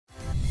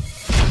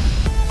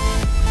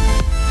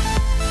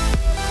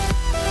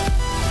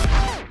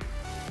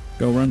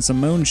Go run some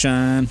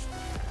moonshine.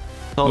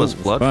 Where's all this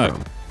blood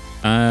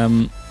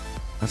from?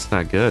 That's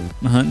not good.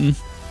 Hunting.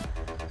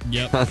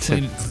 Yep.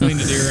 Clean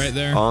the deer right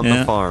there. On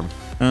the farm.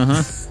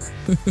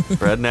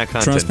 Redneck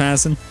hunting.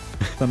 Trespassing.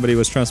 Somebody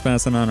was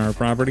trespassing on our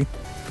property.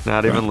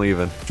 Not even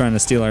leaving. Trying to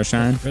steal our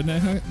shine.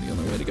 Redneck hunting, the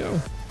only way to go.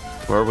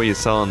 Where were you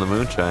selling the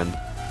moonshine?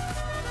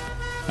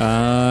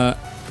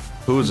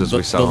 Whose is we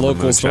the selling local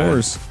the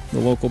moonshine? stores. The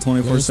local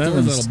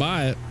 24/7s. That'll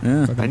buy it.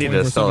 Yeah. I need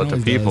to sell it to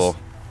people.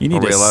 You need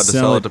Are we allowed to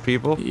sell it to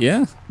people?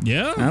 Yeah.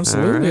 Yeah.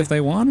 Absolutely. Right. If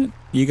they want it,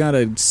 you got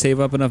to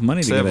save up enough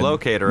money to Save get a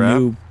locator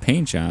new app.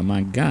 paint job.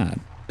 My God.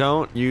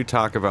 Don't you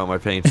talk about my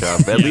paint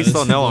job. At least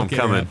they'll know I'm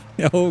coming.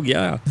 Oh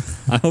yeah.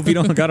 I hope you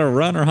don't got to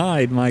run or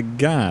hide. My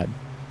God.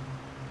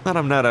 But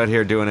I'm not out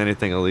here doing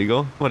anything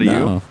illegal. What are you?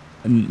 No,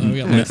 we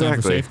got lights on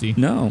for safety.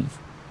 No.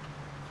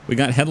 We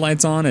got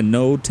headlights on and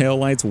no tail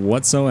lights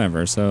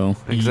whatsoever. So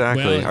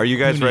Exactly. Well, Are you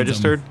guys who needs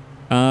registered?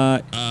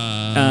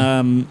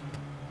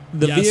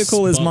 The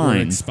vehicle is but we're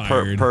mine.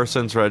 expired.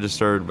 Persons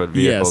registered, but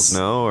vehicles Yes.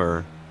 no,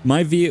 or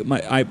My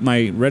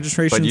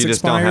registration's but you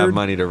just expired. don't have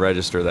money to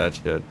register that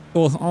shit.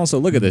 Well, also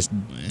look at this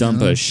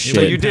dump of shit.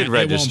 So you did It won't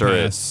register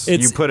it. pass. You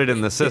It's- put it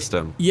in the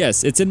system.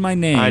 Yes, it's in my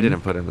name. I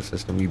didn't put it in the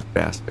system, you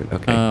bastard.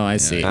 Okay. Oh, I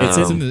see. Yeah,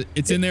 It's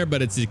it's in there,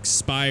 but it's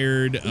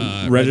expired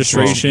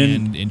Registration.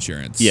 and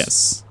insurance.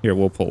 Yes. Here,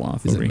 we'll pull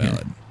off Is over here.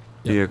 invalid.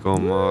 Vehicle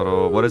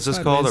model. What is this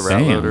called? A rat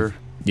Damn. loader?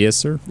 Yes,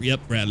 sir.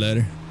 Yep, rat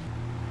loader.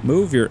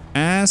 Move your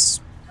ass.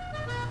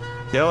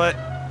 Kill it.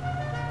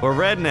 We're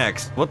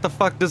rednecks. What the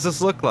fuck does this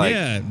look like?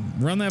 Yeah,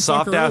 run that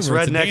fucker over. It's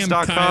a damn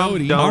Softassrednecks.com.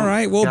 coyote. Don't- All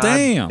right, well, God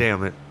damn.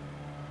 Damn it.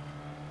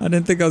 I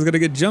didn't think I was going to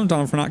get jumped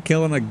on for not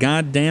killing a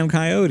goddamn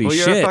coyote. Well,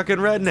 you're Shit. a fucking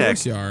Of course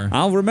redneck. you are.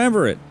 I'll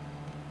remember it.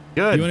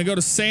 Good. You want to go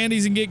to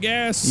Sandy's and get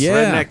gas?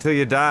 Yeah. Redneck till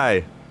you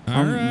die.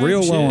 I'm Alright, real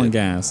low on shit.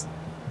 gas.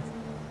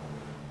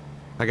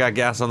 I got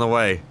gas on the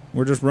way.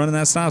 We're just running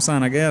that stop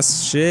sign, I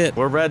guess. Shit.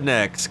 We're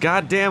rednecks.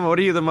 God damn, what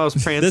are you the most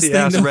This prancy thing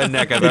ass don't-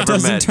 redneck I've it ever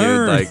doesn't met,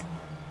 turn. dude? Like,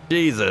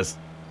 Jesus.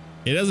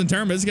 It doesn't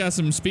turn, but it's got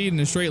some speed in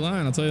a straight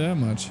line. I'll tell you that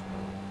much.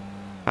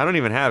 I don't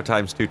even have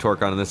 ×2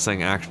 torque on, and this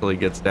thing actually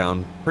gets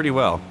down pretty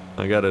well.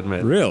 I gotta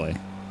admit. Really?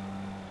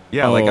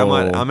 Yeah, like Oh.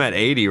 I'm at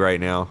 80 right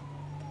now.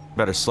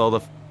 Better slow the.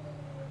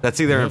 That's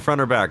either in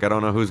front or back. I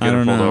don't know who's I getting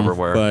don't pulled know, over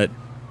where. but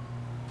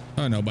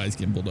Oh, nobody's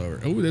getting pulled over.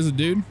 Oh, there's a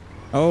dude.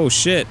 oh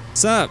shit.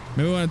 What's up?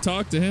 Maybe we want to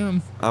talk to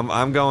him.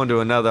 I'm going to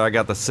another. I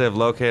got the Civ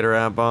locator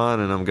app on,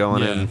 and I'm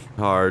going in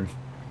hard.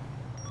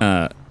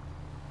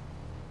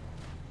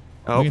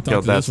 Oh, We can talk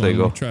killed to that this one.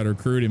 seagull. We'll try to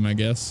recruit him, I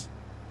guess.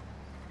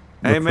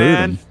 Hey Recruit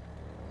man, him.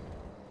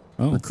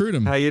 Oh, Recruit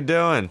him. how you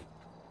doing?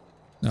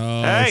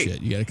 Oh, Hey.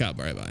 shit. You got a cop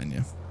right behind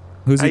you.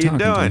 who's How he you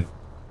talking doing?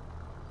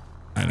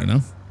 to? I don't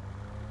know.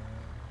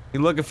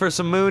 You looking for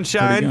some Where'd he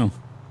moonshine? go?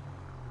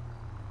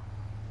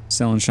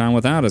 Selling shine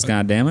without us,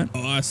 goddammit.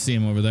 Oh, I see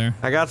him over there.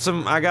 I got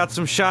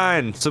some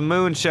shine, some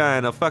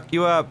moonshine. I'll fuck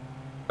you up.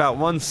 About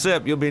one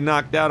sip, you'll be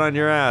knocked out on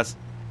your ass.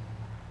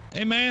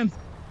 Hey, man.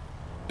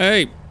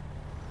 Hey,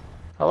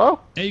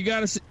 Hello? Hey, you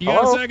got a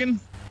Hello? second?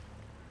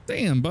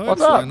 Damn, bud.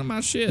 What's up? Running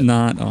my shit.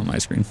 not on my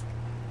screen.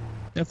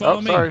 Yeah, follow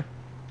Oh, me. sorry.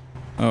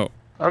 Oh,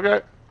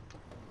 Okay.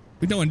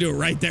 We don't want to do it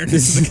right there.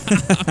 This is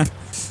the cop.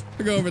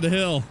 We go over the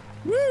hill.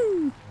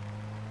 Woo!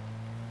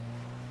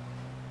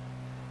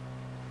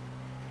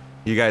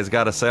 You guys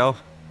got a sale?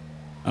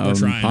 We're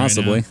trying right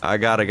possibly. now. I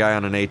got a guy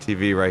on an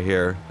ATV right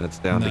here that's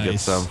down to get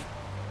Nice. some.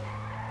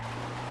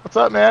 What's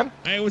up, man?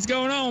 Hey, what's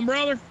going on,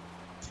 brother?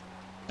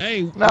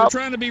 Hey, we're Now,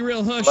 trying to be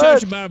real hush Bud.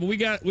 hush about it, but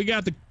we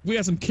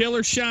got some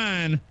killer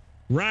shine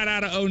right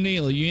out of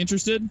O'Neill. You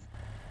interested?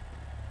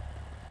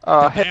 The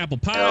apple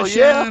pie hell shine.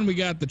 yeah. We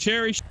got the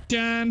cherry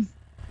shine.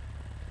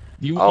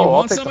 You Oh, I'll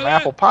want take some some of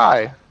that? apple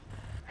pie.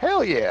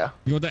 Hell yeah.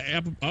 You want the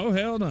apple? Oh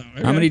hell no!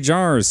 Okay. How many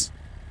jars?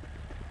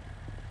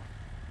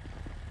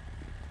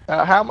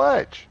 How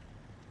much?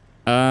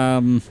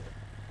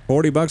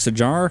 $40 a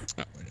jar.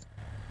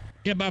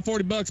 Yeah, about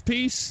 $40 a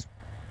piece.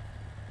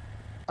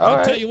 All I'll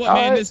right, tell you what, all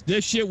man, right.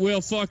 this shit will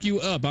fuck you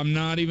up. I'm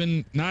not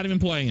even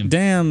playing.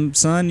 Damn,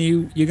 son,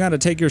 you got to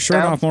take your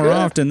shirt Sounds off more good.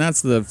 often.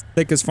 That's the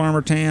thickest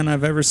farmer tan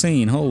I've ever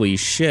seen. Holy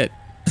shit!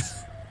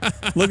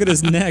 Look at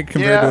his neck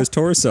compared Yeah, to his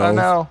torso. I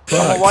know. I'm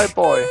Fuck. a white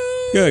boy.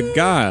 Good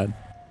God.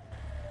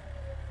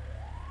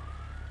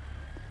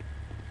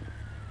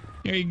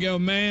 Here you go,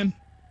 man.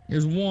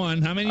 Here's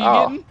one. How many you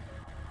Oh. getting?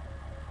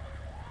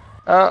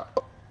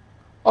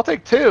 I'll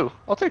take two.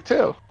 I'll take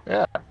two.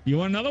 Yeah. You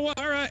want another one?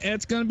 All right,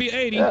 it's gonna be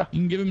 80. Yeah.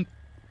 You can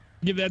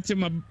give that to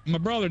my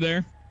brother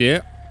there.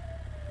 Yep.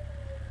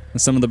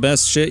 Some of the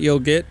best shit you'll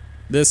get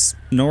this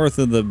north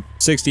of the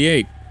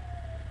 68.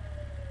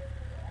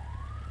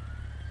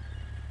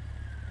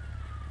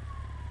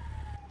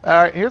 All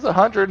right. Here's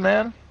 100,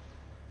 man.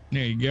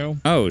 There you go.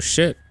 Oh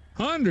shit!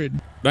 100.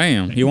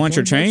 Damn, you want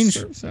your change?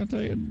 Service, I'll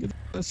tell you, get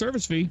the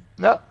service fee.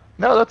 No,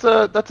 that's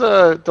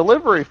a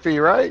delivery fee,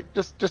 right?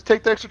 Just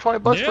take the extra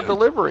 $20 for Yeah.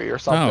 delivery or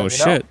something. Oh you know?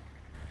 shit!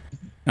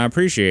 I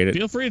appreciate it.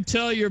 Feel free to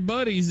tell your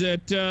buddies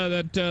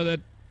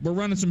that we're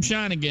running some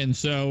shine again.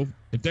 So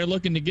if they're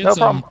looking to get No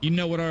some, problem. you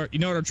know what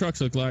our trucks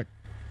look like.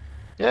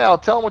 Yeah, I'll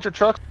tell them what your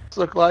trucks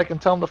look like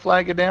and tell them to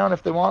flag it down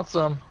if they want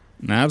some.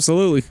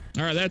 Absolutely.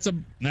 All right, that's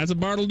a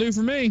bar'll do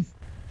for me.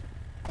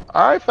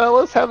 All right,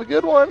 fellas, have a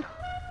good one.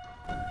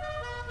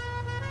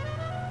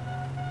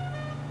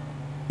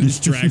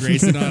 Just drag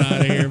racing on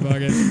out of here,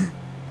 fucking.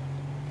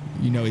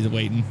 You know he's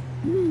waiting.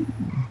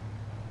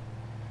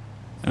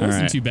 That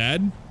wasn't too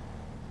bad.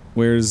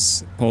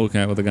 Where's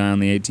Polecat with the guy on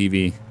the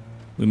ATV?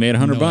 We made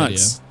 $100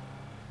 bucks.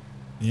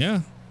 Yeah.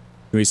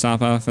 Can we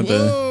stop off at the?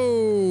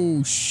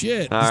 Whoa,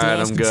 shit! All right,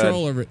 lost I'm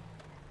control good. over it.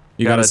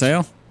 You got a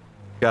sale?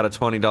 Got a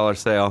 $20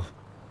 sale.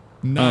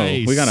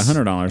 Nice. Oh, we got a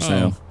 $100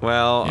 sale.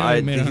 Well, Yeah,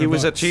 we made he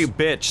was a $100. cheap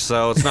bitch,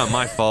 so it's not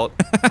my fault.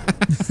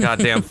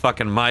 Goddamn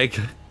fucking Mike.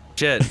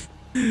 Shit.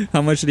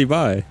 How much did he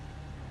buy?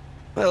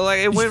 Well, like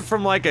it went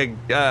from like a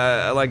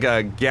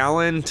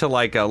gallon to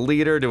like a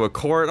liter to a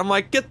quart. I'm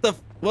like,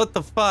 what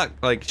the fuck?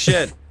 Like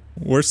shit.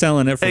 We're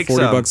selling it for Take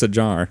 40 some. bucks a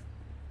jar.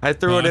 I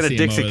threw it I in a see him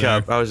Dixie over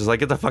cup. there. I was just like,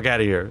 get the fuck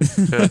out of here.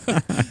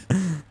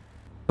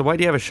 So why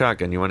do you have a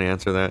shotgun? You want to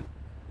answer that?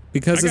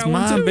 Because I it's got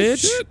one mine, too.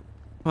 bitch. Shit.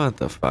 What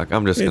the fuck?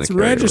 I'm just gonna It's carry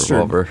registered. a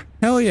revolver.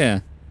 Hell yeah.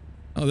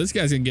 Oh, this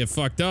guy's gonna get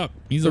fucked up.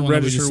 He's It's the a one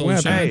that we just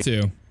registered sold weapon.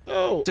 shine to.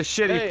 Oh, It's a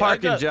shitty hey,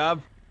 parking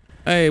job.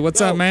 Hey, what's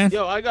up, man?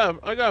 Yo, I got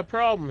a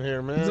problem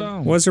here, man.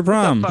 So, What's your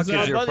problem? What the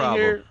fuck is your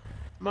problem?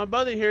 My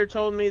buddy here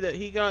told me that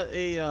he got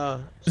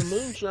a some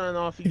moonshine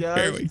off you Here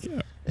guys we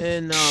go.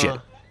 and Shit.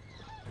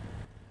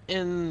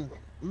 in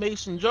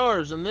mason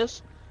jars, and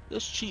this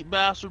cheap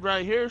bastard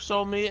right here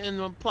sold me it in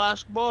a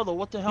plastic bottle.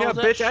 What the hell Yeah, is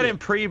that bitch, shit? I didn't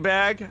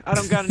pre-bag. I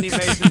don't got any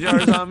mason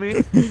jars on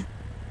me.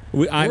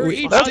 We're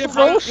each that's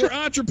different. bullshit. We're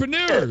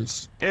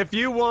entrepreneurs. If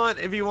you want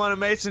a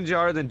mason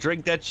jar, then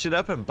drink that shit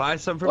up and buy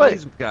some from Wait.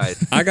 these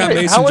guys. I got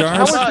Wait, mason how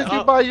jars. much did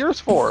you buy yours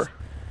for?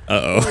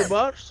 Uh-oh.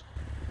 $20?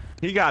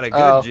 He got a good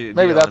Oh, deal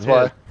maybe on that's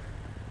why. his.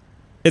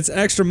 It's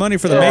extra money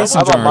for the Yeah,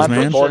 mason I bought jars, mine for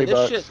man. 40 This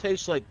bucks. shit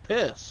tastes like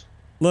piss.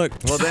 Look,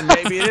 Well, then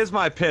maybe it is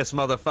my piss,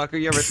 motherfucker.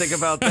 You ever think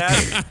about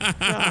that?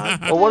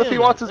 God Well, what if he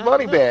damn wants it. his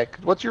money back?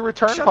 What's your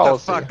return Shut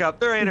policy? the fuck up.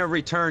 There ain't a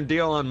return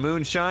deal on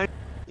moonshine.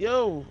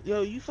 Yo,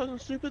 you fucking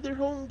stupid. They're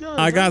holding guns.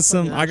 I got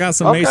some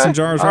Okay, mason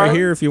jars all right right.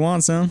 here if you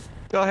want some.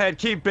 Go ahead,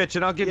 keep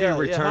bitching. I'll give you a How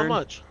return.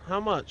 much? How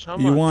much?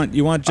 You want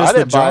I just the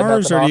didn't buy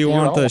jars nothing or off do you you at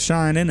want the all.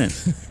 shine in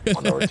it?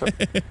 On the return.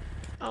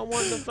 I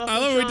want the fucking I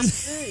love it.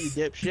 shot. Hey,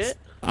 dipshit.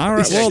 All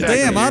right. Well, Exactly.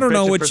 damn, I You're don't know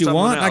pitching what for you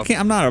someone want. I else. can't.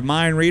 I'm not a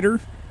mind reader.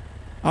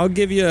 I'll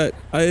give you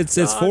it's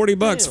God 40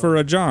 bucks damn. for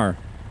a jar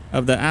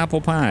of the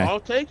apple pie. I'll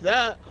take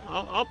that.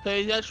 I'll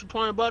pay the extra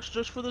 $20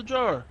 just for the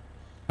jar.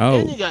 Oh,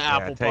 And you got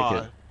apple take pie.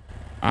 it.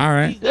 all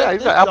right. Yeah, he's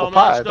This got apple dumbass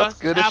pie. got That's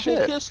good as apple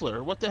shit.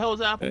 Kistler. What the hell is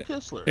apple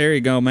Kistler? There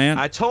you go, man.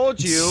 I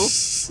told you.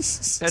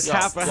 That's Yo,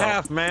 half a yo.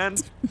 half, man.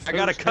 I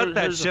gotta cut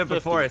that here's a shit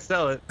before I 50.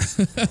 sell it.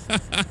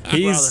 I'd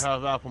He's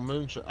rather have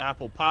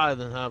apple pie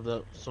than have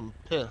some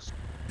piss.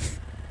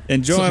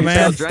 enjoy, You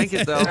man. still drank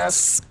it though.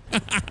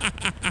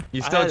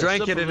 You I still had a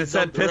drank sip it of and it, it said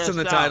dumped the piss in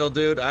the rest out. title,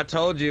 dude. I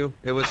told you.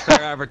 It was fair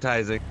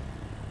advertising.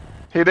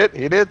 He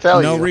did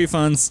tell No you.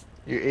 refunds.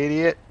 You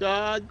idiot.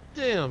 God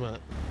damn it.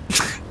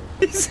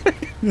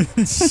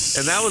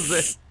 And that was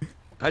it.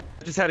 I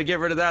just had to get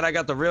rid of that. I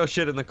got the real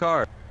shit in the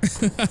car.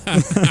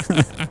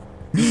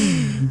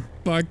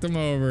 Fucked them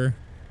over.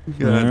 God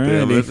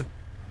damn Alrighty. it.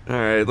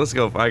 Alright, let's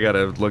go. I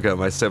gotta look at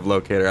my Civ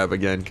Locator app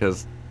again,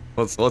 because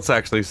let's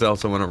actually sell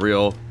someone a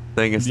real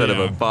thing instead of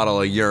Yeah. a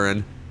bottle of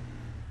urine.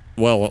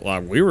 Well,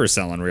 we were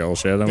selling real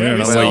shit. I mean, Yeah, I don't we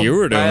know sell- what you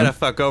were I had doing. to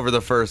fuck over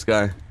the first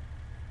guy.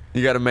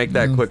 You gotta make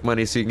that quick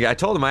money so you can. I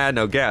told him I had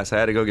no gas. I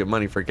had to go get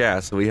money for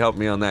gas, so he helped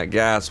me on that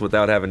gas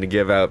without having to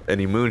give out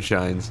any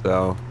moonshine,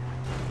 so.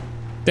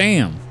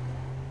 Damn.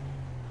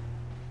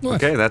 What?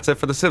 Okay, that's it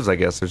for the Civs, I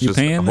guess. There's You just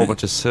a paying whole that?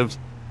 bunch of Civs.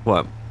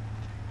 What?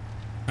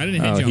 I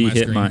didn't hit Oh, you on he my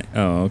hit screen. my.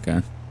 Oh,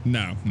 okay.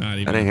 No, not I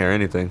even. didn't hear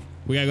anything.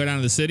 We gotta go down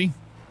to the city.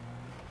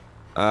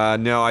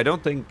 No, I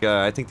don't think.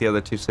 I think the other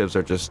two Civs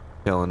are just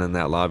chilling in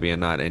that lobby and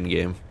not in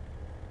game.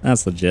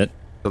 That's legit.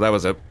 So that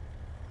was it.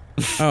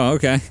 Oh,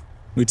 okay.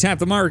 We tapped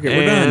the market.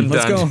 We're done. And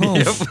Let's go home.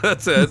 Yep,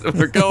 that's it.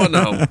 We're going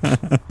home.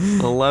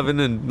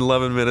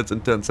 11 minutes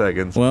and 10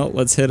 seconds. Well,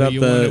 let's hit Well, up you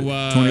the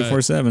wanna,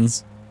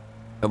 24/7s.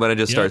 I'm gonna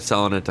just Yep. start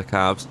selling it to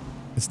cops.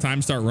 It's time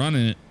to start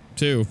running it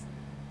too.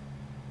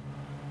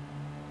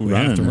 We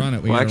Running have to it. run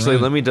it. We Well, gotta actually,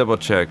 run let it. me double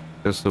check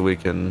just so we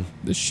can.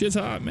 This shit's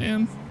hot,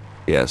 man.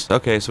 Yes.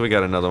 Okay, so we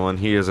got another one.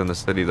 He is in the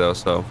city though,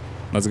 so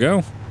Let's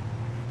go.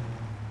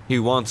 he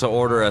wants to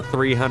order a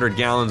 300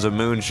 gallons of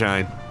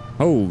moonshine.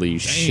 Holy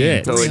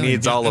shit. So he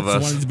needs all of That's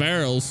us. one of these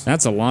barrels.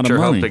 That's a lot Sure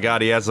of hope money. to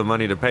God he has the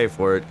money to pay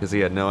for it because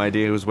he had no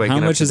idea he was waking How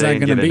up much is today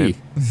that and going to getting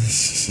be?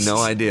 it. No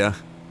idea.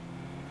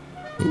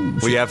 Ooh,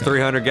 We shit. have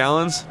 300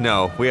 gallons?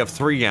 No, we have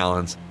 3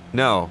 gallons.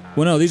 No.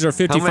 Well, no, these are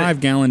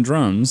 55-gallon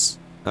drums.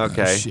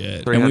 Okay.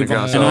 shit. 300 we've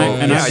gallons. and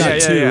So, I've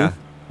got two.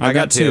 I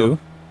got two.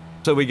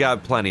 So we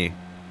got plenty.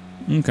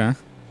 Okay.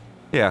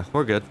 Yeah,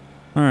 we're good.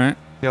 All right.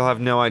 He'll have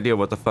no idea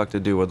what the fuck to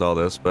do with all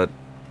this, but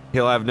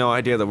he'll have no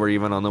idea that we're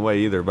even on the way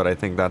either, but I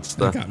think that's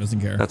The cop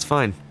doesn't care. that's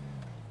fine.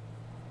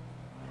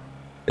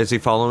 Is he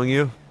following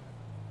you?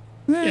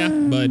 Yeah,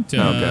 but He's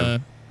Okay.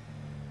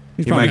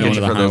 He probably might going get to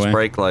you the for those highway.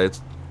 brake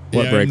lights.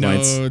 What brake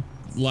lights? No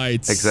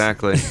lights.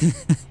 Exactly.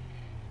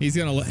 He's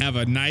gonna have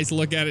a nice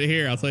look at it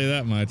here. I'll tell you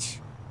that much.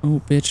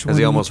 Oh, bitch. Because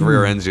he almost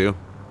rear ends you.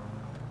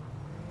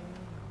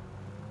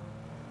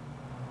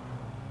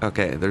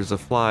 Okay, there's a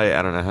fly.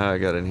 I don't know how I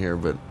got in here,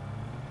 but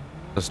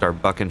I'll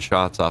start bucking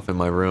shots off in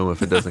my room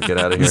if it doesn't get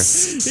out of here.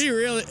 He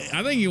really,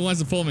 I think he wants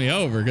to pull me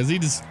over because he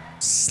just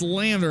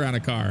slammed around a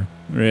car.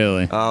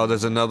 Really? Oh,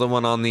 there's another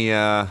one on the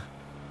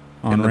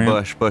in the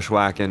bush,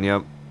 bushwhacking.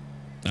 Yep.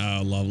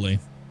 Oh, lovely.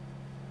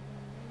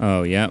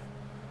 Oh, yep.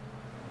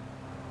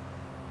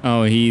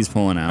 Oh, he's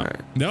pulling out.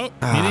 Right. Nope,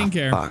 he didn't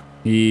care. Fuck.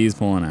 He's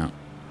pulling out.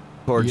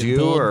 Towards you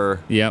pulled? or?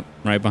 Yep,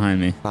 right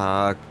behind me.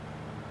 Fuck.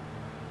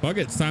 Fuck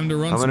it, it's time to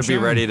run. I'm gonna be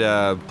ready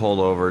to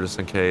pull over just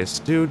in case.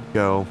 Dude,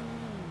 go.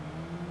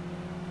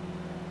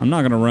 I'm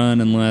not gonna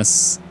run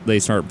unless they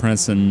start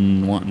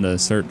pressing, wanting to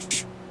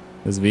search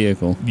this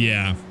vehicle.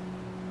 Yeah.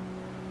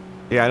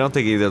 Yeah, I don't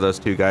think either of those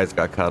two guys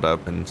got caught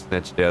up and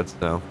snitched yet,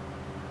 so.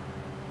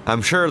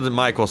 I'm sure that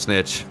Mike will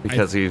snitch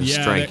because he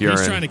drank urine.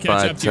 He's trying to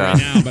catch up to you right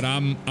now, but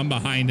I'm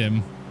behind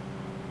him.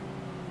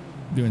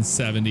 Doing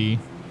 70.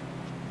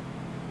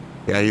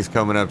 Yeah, he's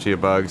coming up to you,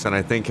 Bugs, and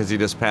I think because he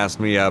just passed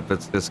me up,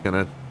 it's just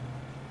gonna.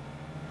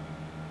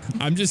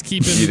 I'm just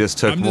keeping. You just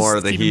took more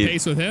of the heat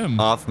pace with him.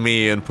 off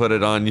me and put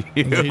it on you.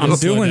 I'm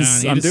doing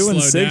 60. I'm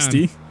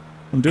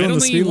doing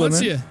the speed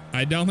limit. You.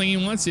 I don't think he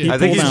wants you. I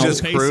think he's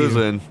just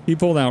cruising. He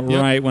pulled out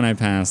right when I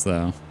passed,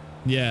 though.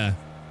 Yeah.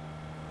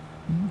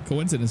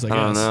 Coincidence, I guess.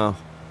 I don't know.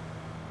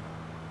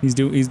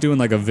 He's doing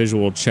like a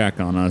visual check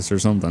on us or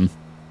something.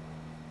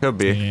 Could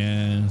be.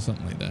 Yeah,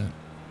 something like that.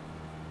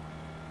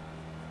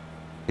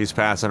 He's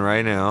passing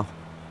right now.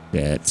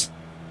 Shit.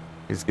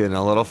 He's getting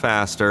a little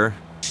faster.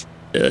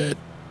 Shit.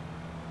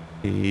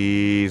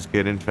 He's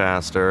getting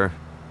faster.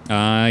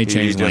 I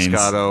changed lanes. He just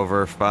got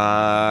over.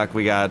 Fuck.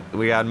 We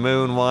got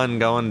Moon 1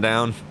 going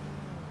down.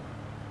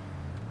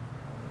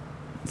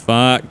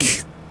 Fuck.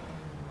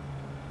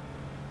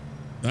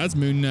 That's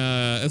Moon 2.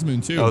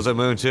 Oh, is it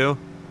Moon 2?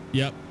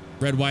 Yep.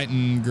 Red, white,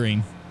 and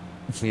green.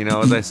 You know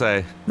what they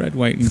say. Red,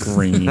 white, and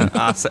green.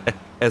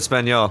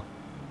 Espanol.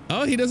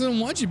 Oh, he doesn't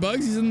want you,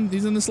 Bugs. He's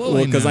in the slow lane.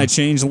 Well, because I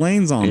changed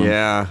lanes on him.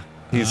 Yeah.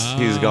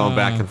 He's going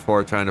back and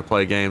forth trying to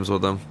play games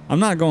with him. I'm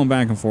not going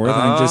back and forth.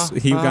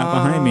 He got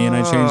behind me and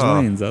I changed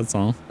lanes. That's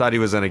all. Thought he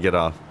was gonna get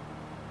off.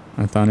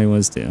 I thought he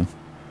was too.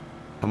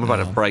 I'm about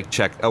to brake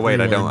check. Oh wait,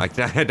 I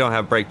don't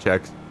have brake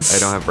checks. I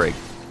don't have brake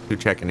to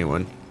check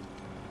anyone.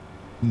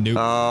 Nope.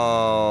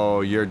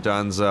 Oh, you're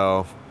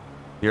donezo.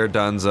 You're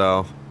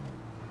donezo.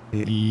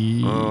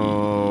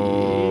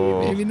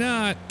 Oh. Maybe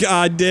not.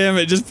 God damn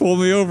it! Just pull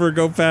me over.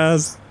 Go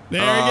past.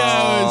 There he goes.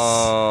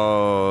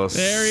 Oh,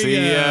 there he see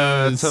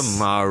goes. ya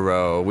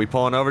tomorrow. We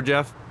pulling over,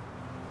 Jeff?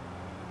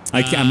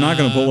 I'm not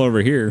going to pull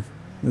over here.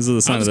 This is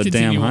the side of the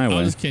damn highway.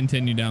 I'll just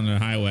continue down the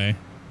highway.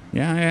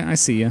 Yeah, I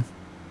see you.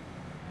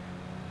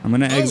 I'm going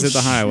to exit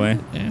the highway.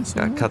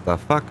 Gotta cut the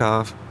fuck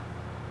off.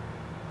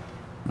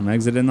 I'm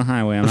exiting the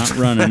highway. I'm not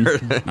running.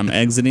 I'm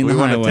exiting the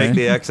highway. We want to take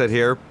the exit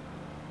here.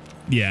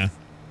 Yeah.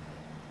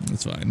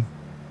 That's fine.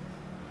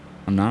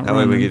 I'm not that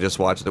running. way we can just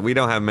watch it. We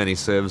don't have many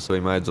civs, so we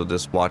might as well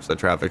just watch the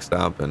traffic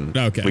stop and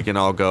we can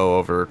all go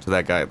over to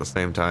that guy at the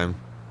same time.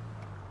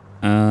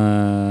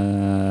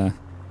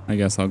 I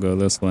guess I'll go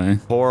this way.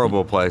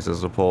 Horrible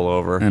places to pull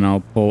over. And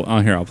I'll pull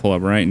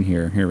up right in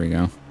here. Here we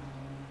go.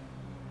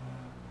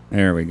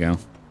 There we go.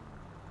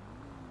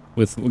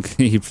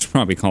 He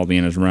probably called me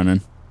in as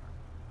running.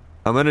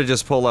 I'm gonna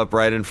just pull up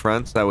right in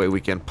front so that way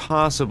we can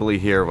possibly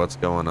hear what's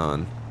going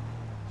on.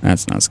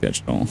 That's not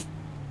sketch at all.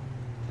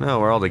 No,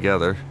 we're all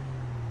together.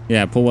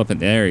 Yeah, pull up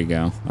there you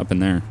go. Up in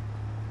there.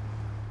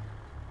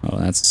 Oh,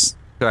 that's...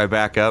 Should I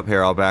back up?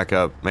 Here, I'll back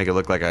up. Make it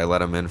look like I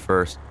let him in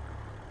first.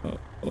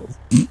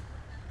 There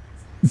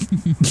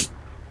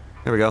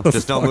we go.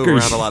 Just don't move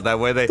around a lot. That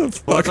way that's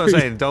what I'm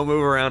saying. Don't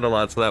move around a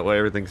lot so that way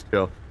everything's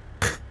chill.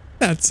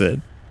 That's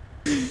it.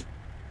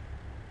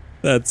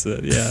 That's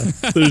it, yeah.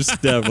 There's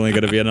definitely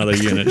going to be another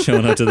unit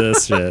showing up to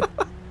this shit.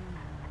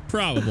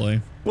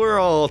 Probably. We're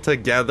all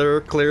together,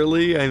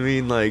 clearly. I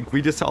mean, like,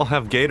 we just all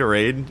have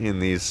Gatorade in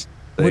these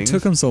things. What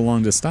took him so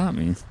long to stop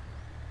me?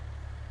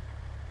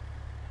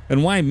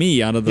 And why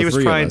me out of the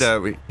three of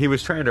us? He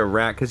was trying to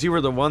rack, because you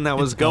were the one that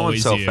was going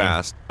so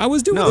fast. I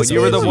was doing No,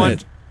 you were the one.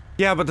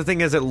 Yeah, but the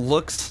thing is, it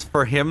looks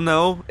for him,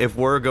 though, if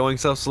we're going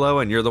so slow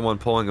and you're the one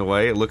pulling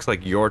away, it looks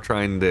like you're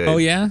trying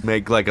to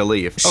make like a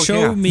leaf.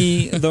 Show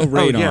me the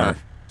radar. Yeah.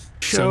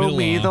 Show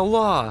me the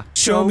law.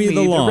 Show me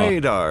the law.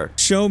 Radar.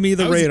 Show me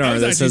the radar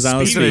that says I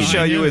was He's going to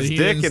show you his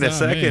dick in a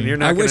second. You're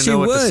not going to know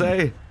what to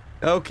say.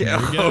 Okay.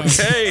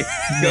 Okay.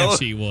 Yes,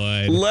 he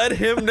would. Let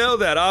him know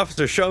that.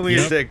 Officer, show me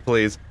your dick,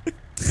 please.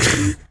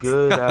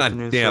 Good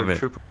afternoon, sir.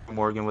 Trooper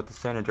Morgan with the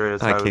San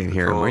Andreas. I can't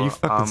hear him. Are you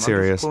fucking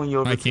serious? I'm just pulling you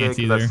over I can't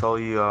today because I saw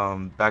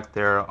you back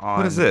there on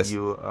what is this?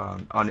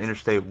 On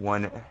Interstate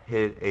 1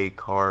 hit a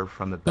car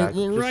from the back.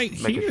 Well, right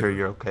just making sure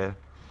you're okay.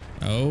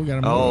 Oh, got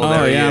him.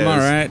 Oh yeah, I'm all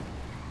right.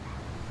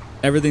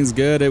 Everything's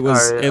good. It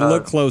was. It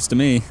looked close to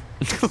me.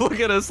 Look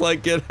at us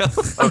like get out.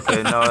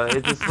 Okay, no,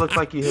 it just looks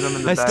like you hit him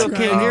in the I back. still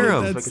can't hear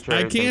him.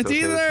 I can't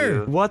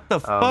either. What the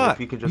fuck?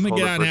 If you could just Let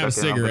me hold get it out for and have a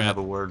second, I'm gonna cigarette. have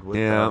a word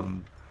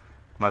with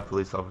my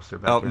police officer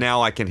back Oh, here.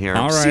 now I can hear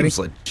him. Alrighty. Seems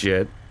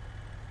legit.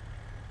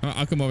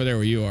 I'll come over there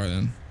where you are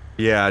then.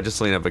 Yeah, just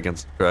lean up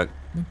against the truck.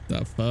 What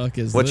the fuck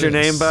is What's your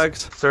this? name,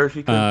 Bugs? Sir, if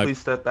you could please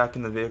step back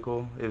in the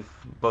vehicle. If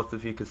both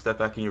of you could step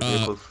back in your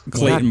vehicles.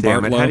 Clayton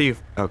God damn it. Bartlow. How do you...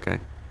 Okay.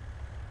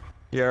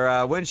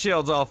 Your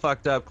windshield's all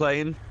fucked up,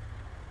 Clayton.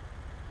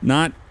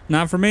 Not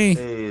for me.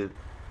 Hey,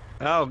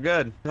 Oh,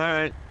 good. All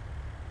right.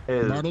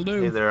 That'll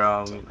do. hey there.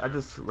 I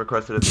just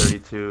requested a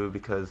 32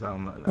 because I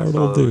That'll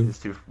saw do. his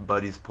two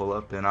buddies pull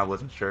up and I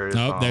wasn't sure if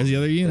Oh, there's the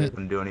other they unit.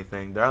 couldn't do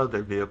anything. They're out of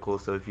their vehicle,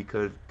 so if you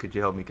could you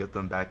help me get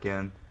them back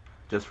in,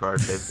 just for our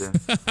safety?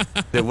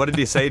 Then what did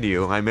he say to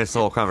you? I missed the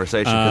whole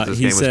conversation because his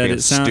He game was said being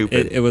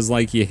stupid. it was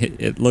like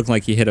it looked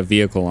like you hit a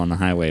vehicle on the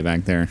highway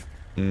back there.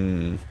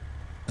 Mm.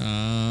 You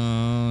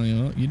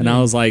know, you And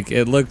I was like,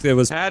 it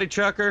was Howdy,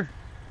 trucker.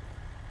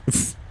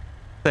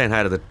 Saying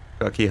hi to the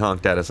truck. He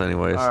honked at us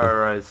anyway. So. All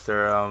right,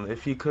 sir.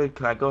 If you could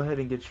I go ahead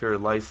and get your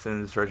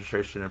license,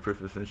 registration, and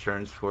proof of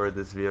insurance for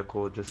this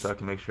vehicle, just so I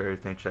can make sure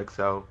everything checks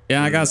out?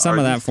 Yeah, I got And some of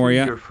are that these for two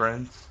you. Your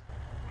friends?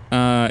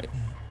 Some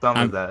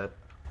Of that.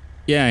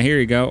 Yeah, here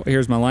you go.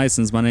 Here's my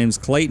license. My name's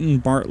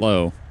Clayton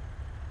Bartlow.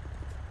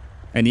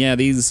 And yeah,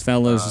 these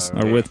fellows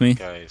are with me.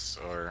 Guys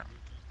are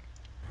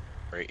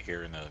right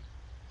here in the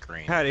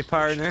green. Howdy, Which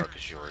partner. truck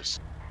is yours?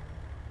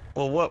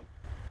 Well, what?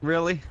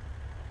 Really?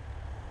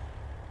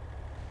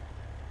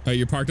 Oh,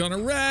 you're parked on a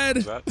red.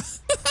 Is that?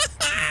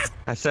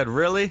 I said,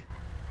 really?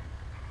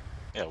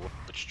 Yeah,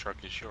 which truck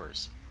is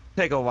yours?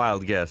 Take a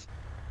wild guess.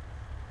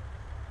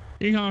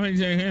 You can't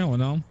say hell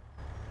no.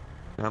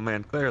 Oh,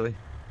 man, clearly.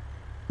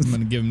 I'm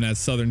gonna give him that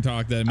southern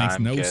talk that makes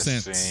I'm no guessing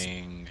sense.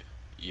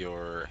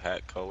 your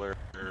hat color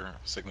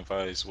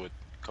signifies what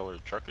color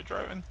truck you're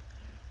driving.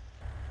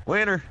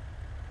 Winner.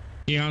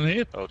 You on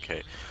it?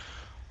 Okay.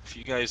 If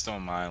you guys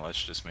don't mind,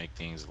 let's just make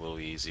things a little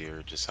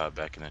easier. Just hop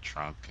back in the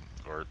trunk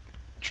or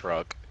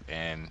truck,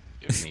 and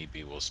if need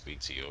be, we'll speak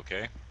to you.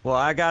 Okay? Well,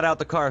 I got out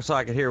the car so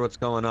I could hear what's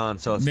going on,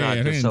 so it's Man,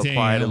 not just so damn.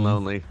 quiet and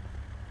lonely.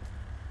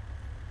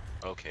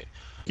 Okay.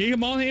 Keep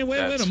him on here with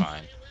That's him.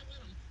 fine.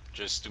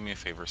 Just do me a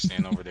favor,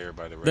 stand over there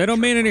by the red They don't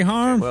truck mean any line,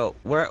 harm. okay?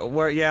 Well,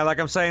 we're yeah, like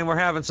I'm saying, we're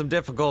having some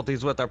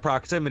difficulties with our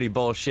proximity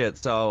bullshit.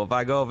 So if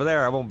I go over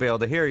there, I won't be able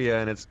to hear you,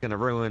 and it's gonna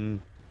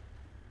ruin.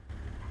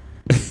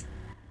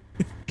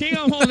 Can't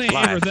hold Live.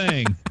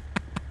 everything.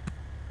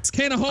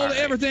 Can't hold Alright.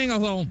 everything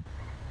alone.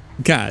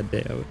 God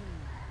damn it.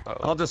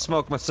 I'll just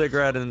smoke my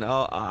cigarette and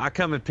I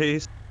come in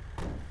peace.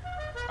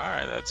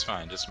 Alright, that's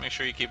fine. Just make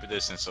sure you keep a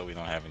distance so we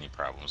don't have any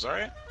problems,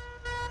 alright?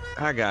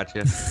 I got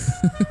you.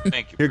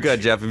 Thank you. You're good,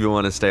 appreciate Jeff. If you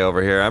want to stay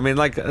over here, I mean,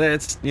 like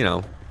it's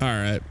All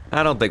right.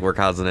 I don't think we're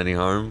causing any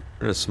harm.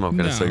 We're just smoking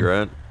No. a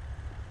cigarette.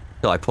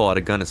 Till I pull out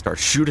a gun and start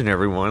shooting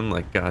everyone.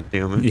 Like, god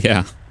damn it.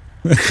 Yeah.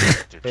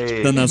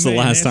 Hey, Then that's the Man,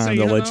 last that's time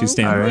how they'll you let you know?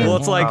 stand All right. around. Well,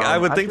 it's like I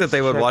would I think that just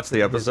they would checked watch the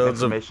his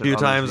episodes a information few on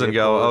his times and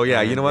vehicle, go, "Oh yeah,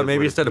 you know what? and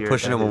Maybe it instead of would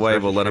pushing appear them that away,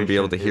 his we'll let them be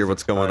able to registration hear is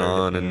what's going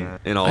on expired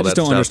and all I that just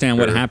don't stuff." understand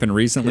what Or happened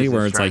recently his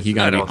where it's like you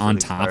gotta be insurance on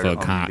is top also of a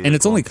expired cop. on the And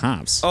it's only vehicle.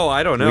 cops. Oh,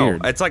 I don't know.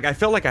 Weird. It's like I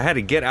feel like I had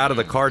to get out of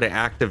the car to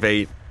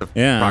activate the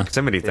Yeah.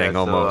 proximity thing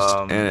Yeah, so,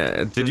 almost.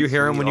 And did you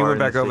hear him when you went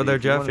back over there,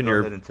 Jeff, in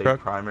your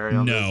truck?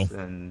 No.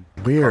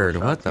 Weird.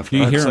 What the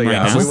you fuck? hear So him right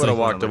yeah, if now? we would have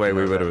walked away,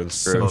 we would have been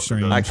screwed. So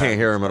strange. I can't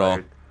hear him at all.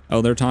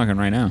 Oh, they're talking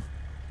right now.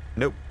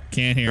 Nope.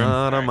 Can't hear him.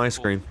 Not on my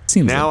screen.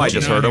 Seems Now like I that.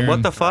 just You're heard not him. What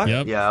hearing the him. fuck?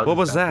 Yep. Yeah, I'll What just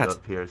was back that?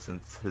 up here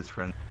since his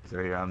friends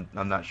are here.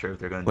 I'm not sure if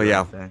they're going to Well, do yeah.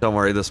 anything. Don't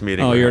worry. This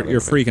meeting. Oh, we're you're having.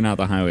 freaking out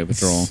the highway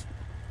patrol.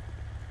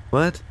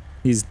 What?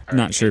 He's Alright,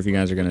 not sure if you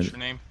guys are gonna. What's your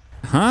name?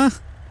 Huh?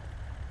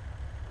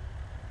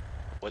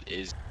 What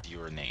is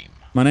your name?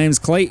 My name's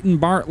Clayton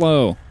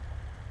Bartlow.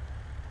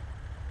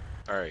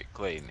 Alright,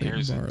 Clayton, Clayton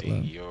here's the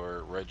thing. Bartlow.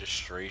 Your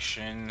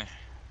registration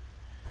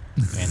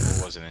and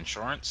what was it,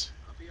 insurance?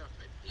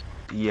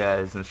 Yeah,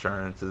 his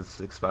insurance is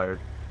expired.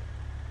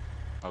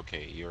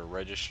 Okay, your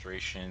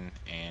registration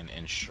and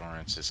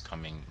insurance is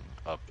coming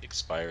up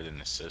expired in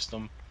the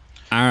system,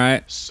 All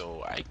right.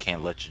 so I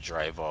can't let you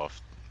drive off.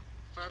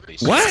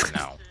 What?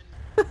 Now.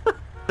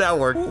 That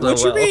worked. What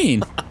so you well.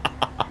 mean?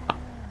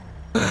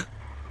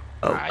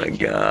 Oh I my can't let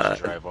god.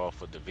 you drive off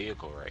with the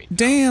vehicle right now.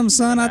 Damn,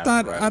 son. You're I gonna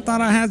thought have to grab I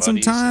one of had your some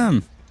buddies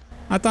time.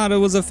 I thought it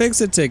was a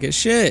fix-it ticket.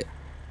 Shit.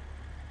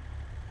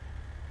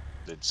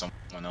 Did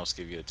someone else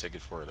give you a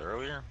ticket for it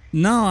earlier?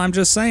 No, I'm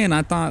just saying.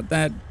 I thought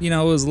that it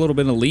was a little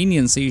bit of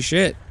leniency.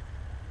 Shit.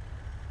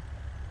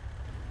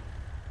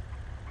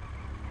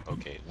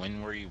 Okay,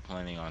 when were you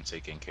planning on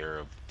taking care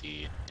of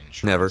the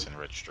insurance Never. and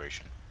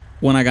registration?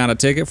 When I got a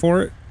ticket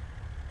for it.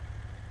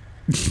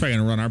 Probably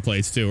gonna run our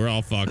place too. We're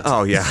all fucked.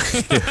 Oh yeah.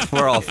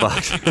 We're all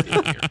fucked.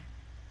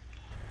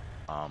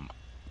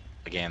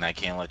 Again, I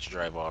can't let you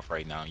drive off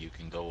right now. You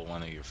can go with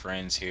one of your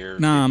friends here.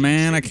 Nah, get these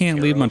man. I taken can't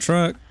care leave my of.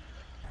 truck.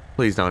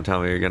 Please don't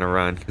tell me you're gonna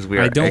run because we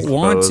are. I don't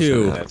want exposed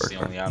to. and That's the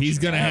only option He's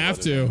gonna you have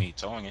other than to. me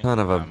towing it. Son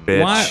of a I'm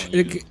bitch. Why?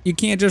 telling You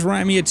can't just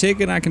write me a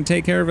ticket. I can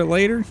take care of it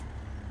later.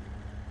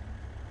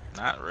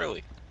 Not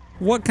really.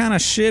 What kind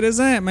of shit is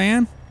that,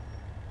 man?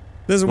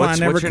 This is why I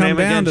never what's your come name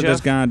down again, to this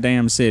Jeff?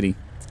 goddamn city.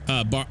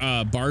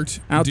 Bart.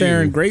 Out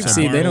there in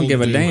Grapeseed, they don't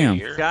give a damn.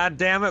 God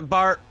damn it,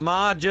 Bart.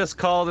 Ma just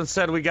called and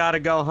said we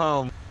gotta go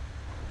home.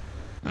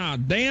 Oh,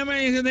 damn,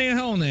 ain't there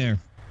home there?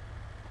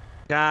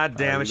 God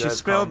damn it, she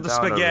spilled the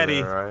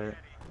spaghetti. Right?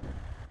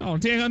 Oh,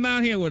 take them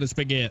down here with the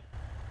spaghetti.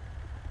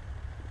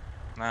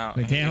 Now,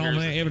 They can't hold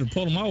them able to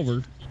pull them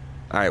over.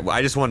 All right, well,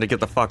 I just wanted to get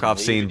the fuck off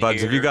scene,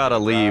 Bugs. If you gotta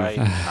leave,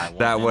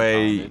 that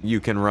way you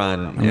can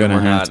run and gonna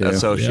we're have not to.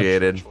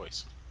 associated.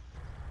 choice.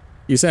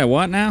 You said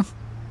what now?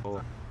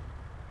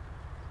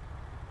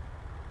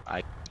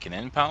 I can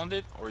impound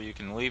it, or you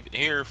can leave it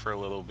here for a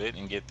little bit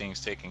and get things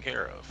taken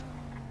care of.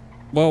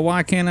 Well,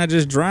 why can't I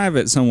just drive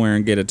it somewhere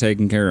and get it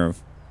taken care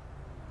of?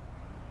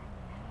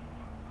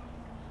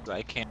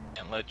 I can't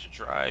let you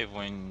drive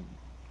when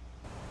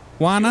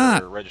Why your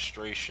not?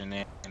 registration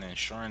and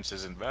insurance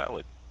isn't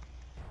valid.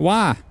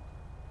 Why?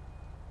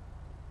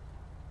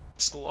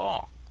 It's the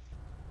law.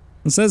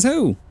 It says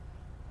who?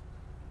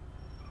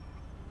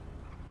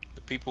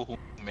 The people who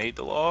made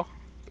the law.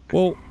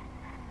 Well,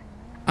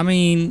 I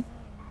mean,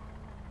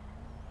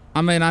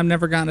 I've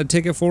never gotten a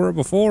ticket for it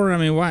before. I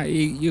mean, why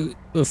you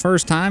the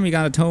first time you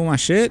got to tow my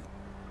shit?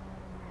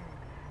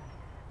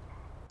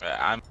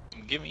 I'm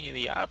giving you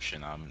the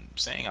option. I'm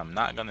saying I'm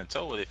not gonna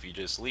tow it if you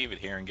just leave it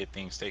here and get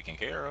things taken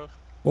care of.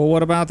 Well,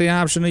 what about the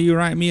option of you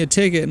write me a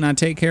ticket and I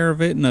take care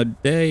of it in a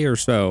day or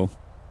so?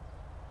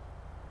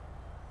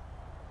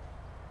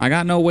 I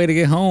got no way to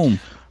get home.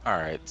 All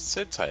right,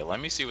 sit tight. Let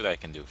me see what I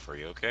can do for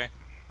you, okay?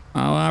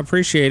 Oh, I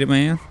appreciate it,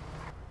 man.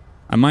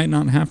 I might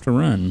not have to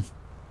run.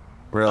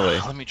 Really?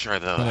 Let me try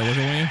the. What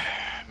are you?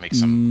 Make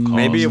some calls.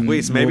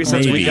 Maybe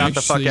since we got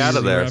the fuck Actually, out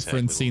of there.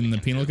 Referencing the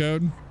penal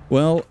code.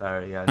 Well,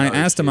 Yeah, I no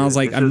asked him, I was issue.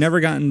 like, It's I've just never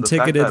gotten the fact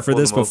that ticketed I for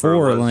pulled this him over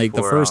before. was Like,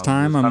 the for, first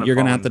time, just kind of you're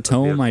going to have to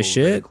following tow the my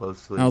vehicle very shit.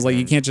 closely, I was like, you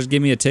and can't just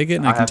give me a ticket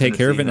and I can happened take to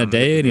care of see it in a him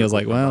day? hit And the he was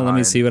like, vehicle well, from let me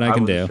behind. see what I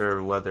can wasn't do.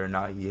 sure whether or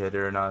not he hit it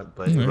or not,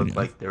 but Oh, it there you looked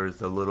go. like there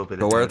was a little bit of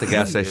But we're at the damage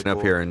gas to the station up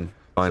vehicle. here in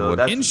So Vinewood.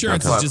 that's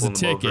Insurance why is I just a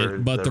pulled him over.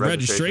 ticket, but the registration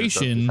stuff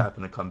registration- just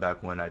happened to come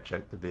back when I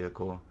checked the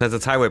vehicle. As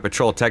it's highway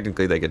patrol,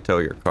 technically they could tow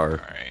your car. All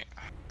right.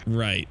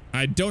 Right.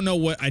 I don't know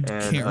what. I And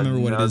can't remember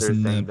what it is another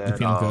in thing the that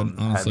penal code, had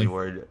honestly. me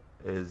worried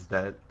is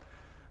that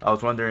I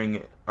was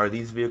wondering, are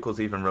these vehicles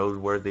even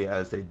roadworthy,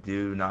 as they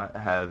do not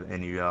have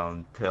any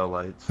tail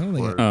lights? I don't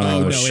think. Oh,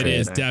 Oh, no, shit. it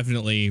is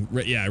definitely.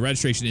 Yeah,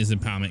 registration is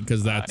impoundment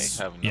because that's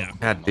I have no yeah, clue.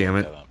 God damn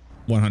it.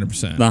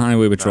 100%. The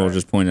highway patrol Alright.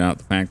 just pointed out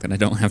the fact that I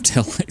don't have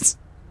taillights.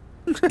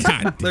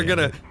 God They're damn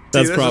gonna. it.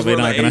 That's this probably is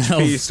where not the gonna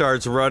HP help.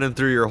 starts running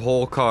through your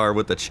whole car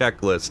with the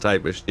checklist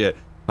type of shit.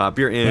 Pop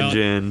your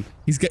engine.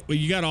 He's got. Well,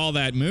 you got all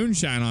that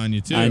moonshine on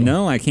you too. I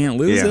know, I can't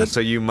lose Yeah, it. so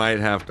you might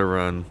have to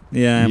run.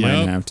 Yeah, I might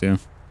Yep. have to.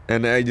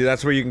 And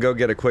that's where you can go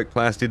get a quick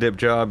plasti dip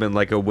job and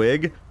like a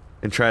wig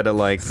and try to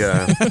like Yep.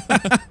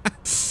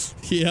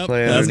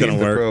 play That's underneath gonna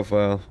the work.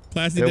 profile.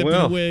 Plastic It dip and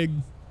will. a wig.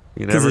 You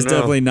Because never it's know.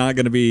 definitely not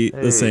going to be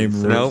the same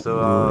sir, Nope.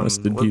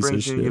 rusted what piece of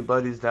brings you and your shit.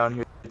 buddies down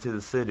here to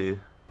the city?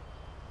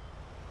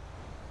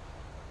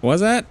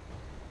 Was that?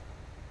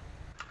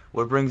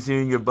 What brings you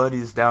and your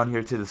buddies down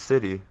here to the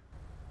city?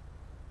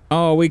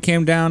 Oh, we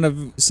came down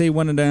to see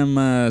one of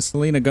them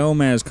Selena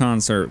Gomez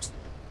concerts.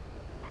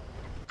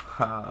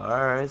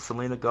 Alright,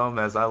 Selena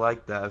Gomez, I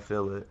like that, I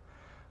feel it.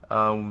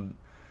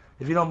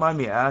 If you don't mind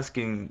me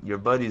asking, your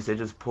buddies, they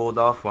just pulled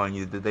off on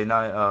you. Did they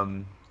not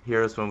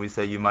hear us when we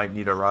said you might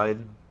need a ride?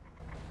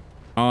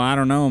 Oh, I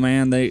don't know,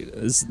 man.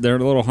 They're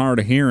a little hard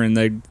of hearing.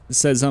 They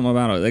said something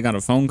about it. They got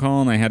a phone call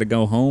and they had to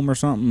go home or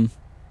something.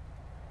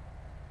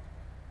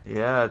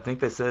 Yeah, I think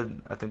they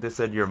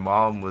said your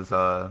mom was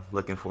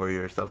looking for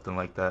you or something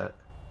like that.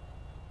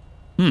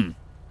 I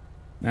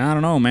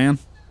don't know, man.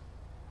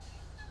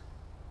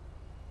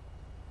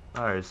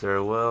 Alright,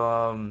 sir.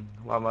 Well,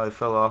 while my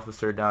fellow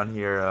officer down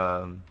here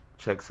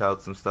checks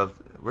out some stuff,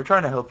 we're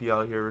trying to help you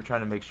out here. We're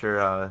trying to make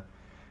sure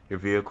your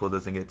vehicle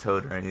doesn't get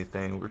towed or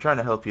anything. We're trying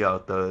to help you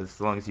out, though. As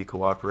long as you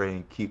cooperate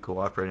and keep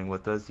cooperating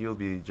with us, you'll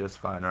be just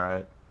fine,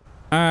 alright?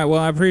 All right, well,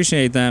 I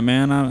appreciate that,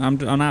 man. I'm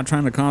not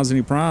trying to cause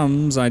any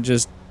problems. I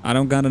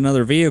don't got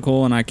another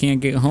vehicle and I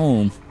can't get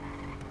home.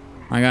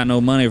 I got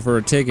no money for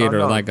a ticket or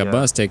no, like a yeah.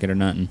 bus ticket or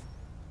nothing.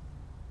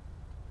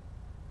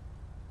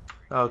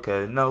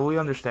 Okay, no, we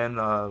understand.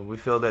 We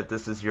feel that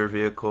this is your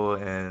vehicle,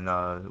 and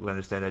we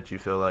understand that you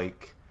feel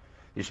like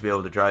you should be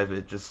able to drive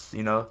it. Just,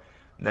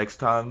 next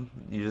time,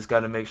 you just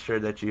got to make sure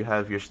that you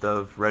have your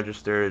stuff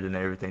registered and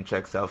everything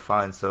checks out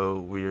fine, so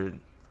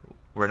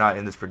we're not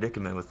in this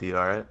predicament with you,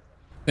 all right?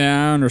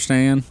 Yeah, I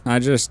understand. I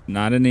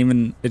didn't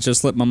even, it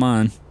just slipped my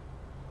mind.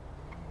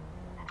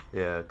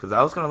 Yeah, because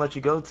I was going to let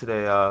you go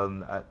today. I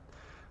was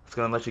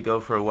going to let you go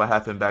for what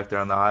happened back there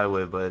on the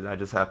highway, but I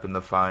just happened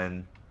to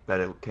find that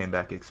it came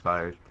back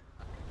expired.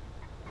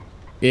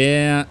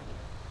 Yeah,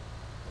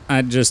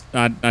 I just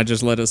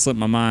let it slip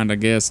my mind, I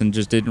guess, and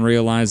just didn't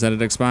realize that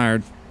it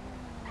expired.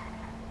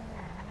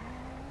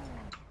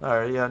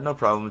 Alright, yeah, no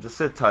problem. Just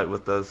sit tight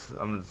with us.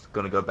 I'm just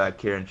gonna go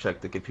back here and check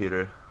the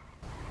computer.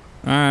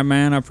 All right,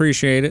 man, I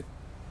appreciate it.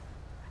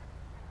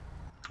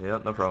 Yeah,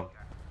 no problem.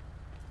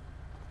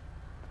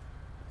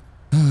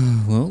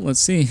 let's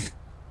see.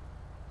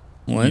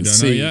 Let's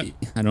don't see. know yet?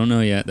 I don't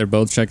know yet. They're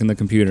both checking the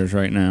computers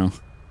right now.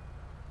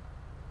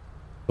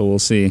 So we'll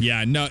see.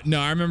 Yeah, no,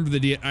 I remember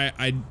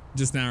I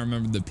just now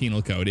remember the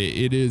penal code.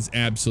 It is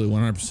absolutely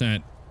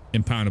 100%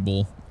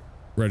 impoundable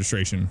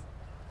registration.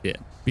 Yeah.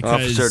 Because,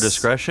 officer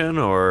discretion,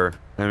 or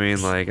I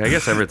mean, like, I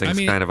guess everything's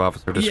kind of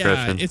officer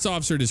discretion. Yeah, it's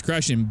officer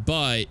discretion,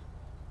 but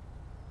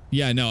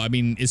yeah, no, I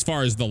mean, as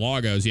far as the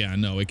law goes, yeah,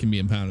 no, it can be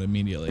impounded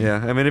immediately. Yeah,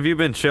 I mean, if you've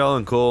been chill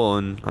and cool,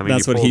 and I mean,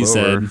 that's you what he pulled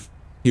over, said.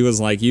 He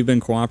was like, "You've been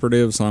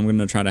cooperative, so I'm going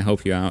to try to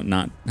help you out,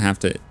 not have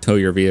to tow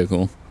your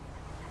vehicle."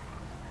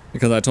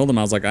 Because I told him,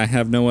 I was like, I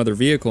have no other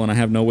vehicle, and I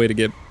have no way to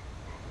get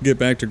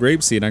back to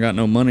Grapeseed. I got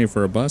no money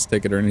for a bus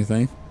ticket or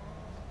anything.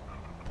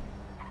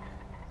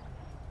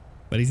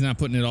 But he's not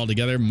putting it all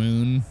together,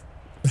 Moon.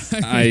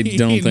 I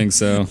don't think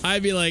so.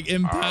 I'd be like,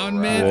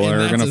 impoundment, Well, and we're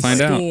that's gonna a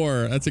find out.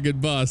 score. That's a good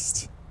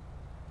bust.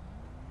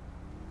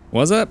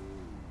 What's up?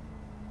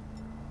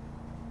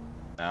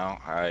 Now,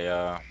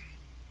 I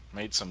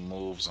made some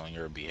moves on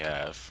your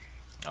behalf.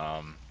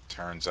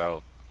 Turns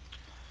out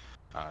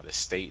the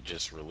state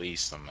just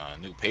released some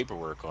new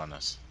paperwork on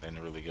us. They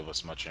didn't really give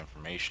us much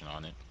information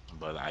on it,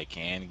 but I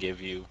can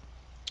give you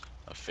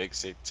a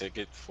fix-it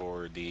ticket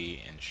for the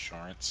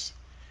insurance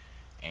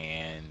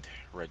and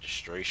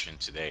registration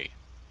today.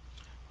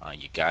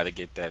 You got to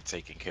get that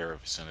taken care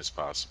of as soon as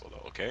possible,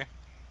 though. Okay?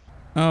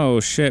 Oh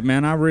shit,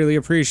 man! I really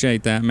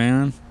appreciate that,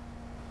 man.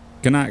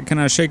 Can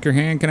I shake your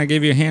hand? Can I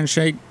give you a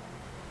handshake?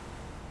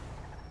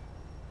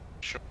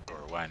 Sure.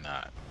 Why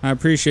not? I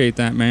appreciate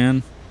that,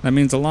 man. That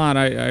means a lot.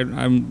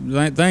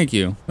 Thank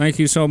you. Thank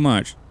you so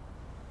much.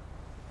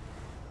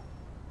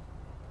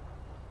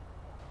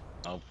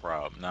 No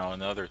problem. Now,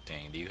 another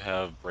thing. Do you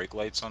have brake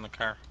lights on the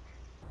car?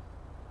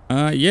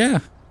 Yeah,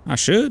 I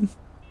should.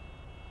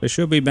 They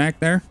should be back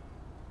there.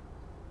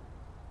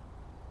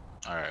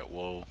 Alright,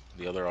 well,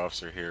 the other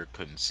officer here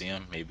couldn't see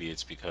him. Maybe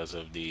it's because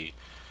of the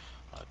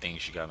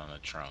things you got on the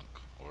trunk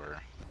or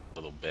a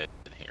little bit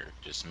in here.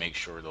 Just make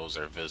sure those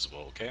are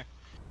visible, okay?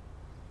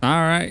 All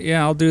right,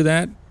 yeah, I'll do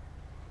that.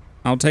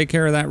 I'll take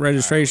care of that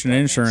registration and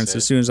insurance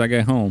as soon as I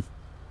get home.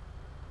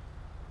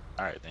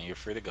 Alright, then you're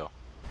free to go.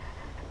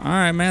 All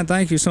right, man,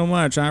 thank you so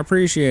much. I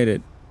appreciate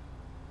it.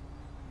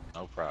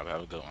 No problem.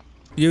 Have a good one.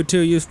 You too,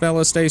 you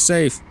fellas, stay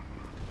safe.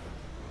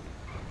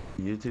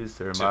 You too,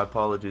 sir. My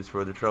apologies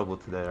for the trouble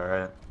today,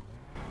 alright?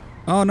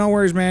 Oh, no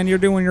worries, man. You're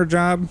doing your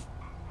job.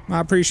 I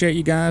appreciate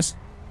you guys.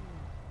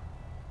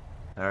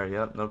 Alright,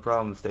 yep, no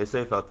problem. Stay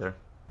safe out there.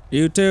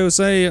 You too.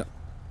 See ya.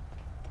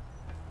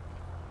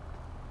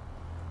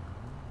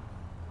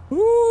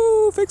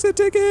 Ooh, fix-it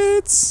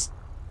tickets.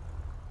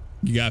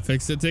 You got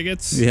fix-it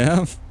tickets?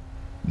 Yeah.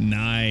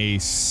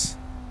 Nice.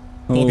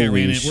 Holy okay,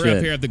 Randy, shit. we're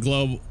up here at the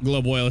Globe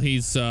Oil.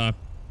 He's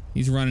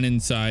running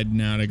inside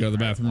now to go to the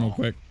bathroom real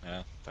quick.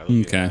 Yeah,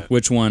 Okay.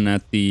 Which one?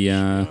 At the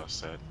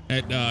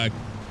At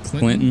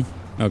Clinton?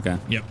 Okay.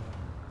 Yep.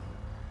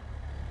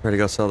 ready to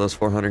go sell those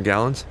 400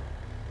 gallons?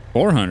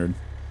 400.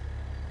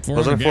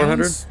 Wasn't it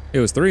 400? It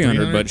was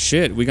 300, but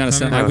shit, we gotta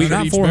sell. We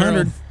got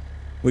 400.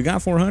 We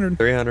got 400.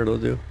 300 will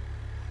do.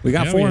 We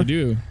got 4. We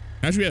do.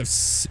 Actually, we have.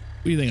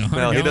 What do you think? 100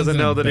 Well, he doesn't gallons in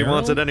know a that he barrel?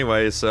 wants it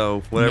anyway,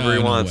 so whatever No, he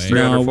no wants, way.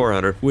 300, No,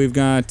 400. We've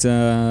got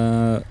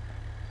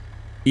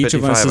each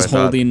of us 55, is I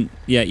thought. holding.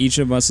 Yeah, each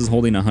of us is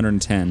holding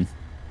 110.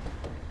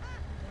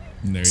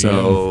 There you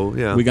So go.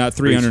 yeah, we got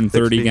 330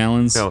 360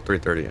 gallons. No,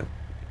 330. Yeah.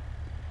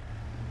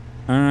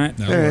 All right.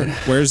 That'll All right. work.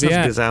 Where's he That's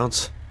at? his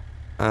ounce.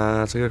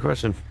 That's a good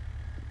question.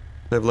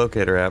 They have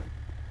locator app.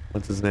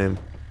 What's his name?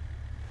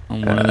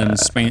 On one of them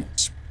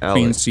Alex.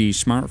 fancy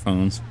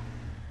smartphones.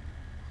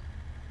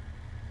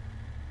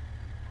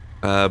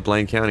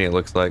 Blaine County, it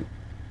looks like.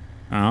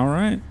 All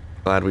right.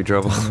 Glad we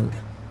drove on.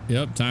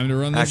 Yep, time to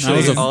run this.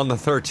 Actually, shit. on the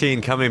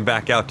 13 coming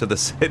back out to the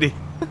city.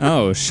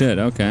 Oh shit.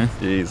 Okay.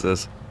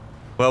 Jesus.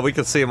 Well, we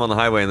could see him on the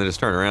highway and then just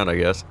turn around, I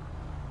guess.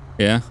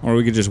 Yeah. Or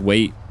we could just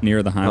wait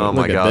near the highway. Oh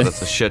my Look at god, this.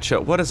 that's a shit show.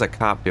 What is a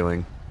cop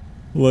doing?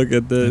 Look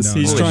at this. I know.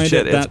 He's Holy trying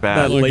shit, to. it's That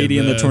bad. Look lady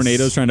at in the this.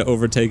 tornado is trying to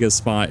overtake a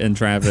spot in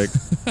traffic.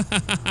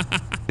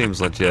 Seems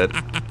legit.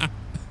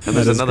 And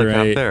there's is another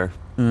great. cop there.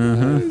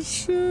 Uh-huh.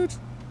 Shit.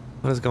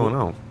 What is going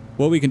on?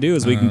 What we can do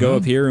is we can go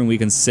up here and we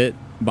can sit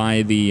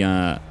by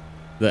the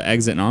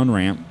exit and on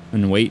ramp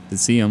and wait to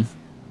see him.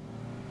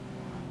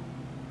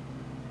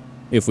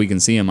 If we can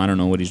see him, I don't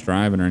know what he's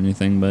driving or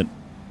anything, but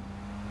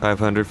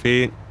 500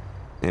 feet,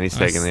 and he's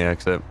taking the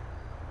exit.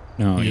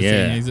 oh You yeah,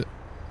 saying he's-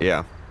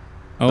 Yeah.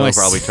 oh He'll I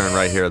probably s- turn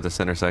right here at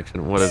this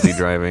intersection. What is he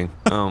driving?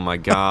 Oh my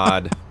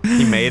god.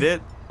 He made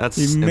it? That's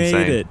he insane.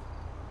 made it.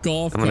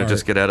 golf I'm gonna cart.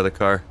 just get out of the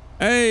car.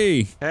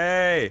 Hey,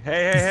 Hey.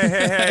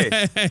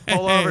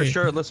 Pull over,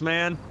 shirtless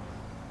man.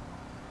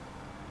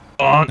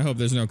 I hope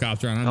there's no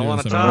cops around. I'm I doing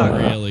wanna some talk.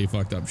 really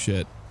fucked up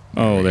shit.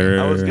 oh there.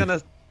 I was gonna...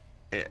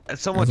 Someone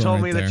There's one told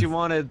right me that there. you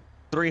wanted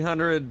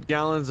 300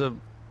 gallons of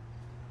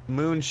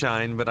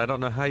moonshine, but I don't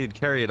know how you'd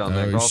carry it on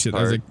that Oh golf shit,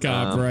 cart. there's a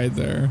cop right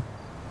there.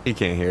 He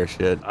can't hear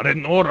shit. I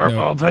didn't order it, No.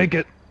 but I'll take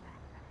it.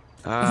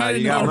 I You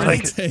didn't got already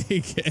money?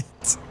 take it.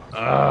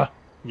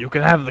 You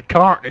can have the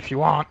cart if you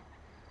want.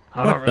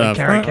 I don't What really the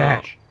carry fuck?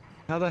 cash.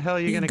 How the hell are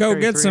you gonna Go carry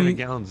get 300 some-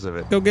 gallons of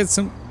it? Go get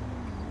some.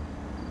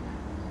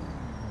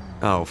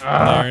 Oh,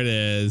 There it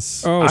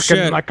is. Oh I shit!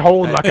 can like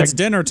hold like It's a.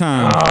 dinner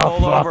time. Oh,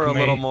 pull over fuck a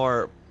little me.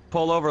 more.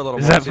 Pull over a little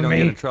Is more that so you for don't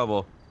get me? in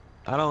trouble.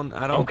 I don't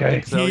Okay.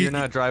 think so. You're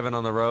not driving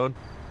on the road.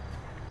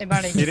 Hey,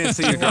 buddy. You didn't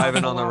see you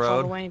driving on the Pull off all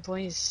road? the way,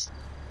 please.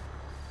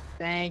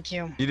 Thank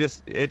you.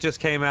 It just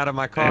came out of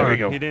my There car. we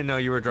go. You didn't know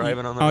you were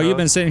driving on the Oh, road. you've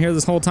been sitting here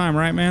this whole time,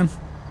 right, man?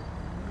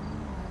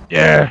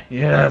 Yeah, All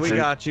that's right, we it.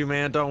 got you,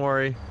 man. Don't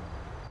worry.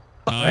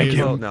 Thank he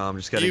you. was- No, I'm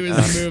just He kidding.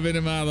 was moving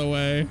him out of the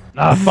way.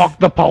 Fuck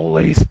the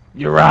police.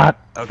 You're right.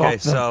 Okay, Fuck them.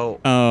 so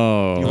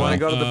Oh. you want to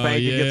go to the Oh, bank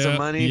and get some yeah,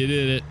 money? You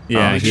did it.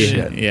 Yeah, Oh, he shit.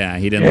 didn't Yeah,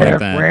 like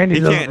that. Randy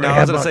He doesn't can't. No, really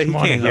I was have gonna much say he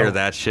money, can't hear though.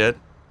 that shit.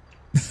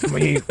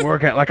 We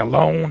work at like a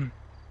loan.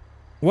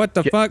 What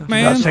the fuck, Does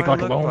man? that take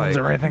like look loans like?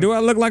 or anything? Do I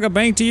look like a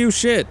bank to you?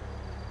 Shit.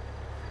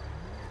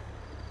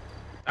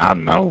 I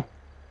don't know.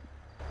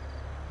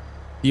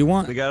 You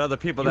want? We got other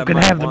people You that can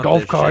might have the want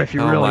golf this cart shit. if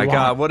you oh really my want.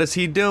 god, what is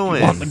he You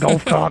doing? want the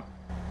golf cart?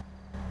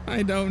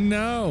 I don't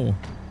know.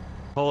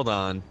 Hold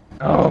on.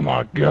 Oh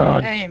my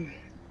god. Hey,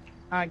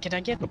 can I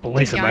get The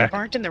police the are guy back.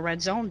 parked in the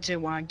red zone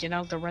to get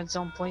out of the red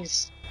zone,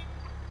 please?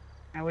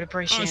 I would Oh,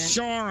 appreciate it.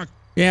 sure.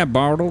 Yeah,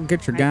 Bartle,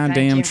 get your Right, thank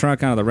goddamn you.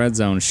 truck out of the red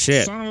zone.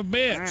 Shit. Son of a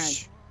bitch.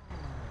 Alright.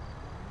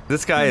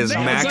 This guy is That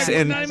was max like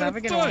in. not even Have a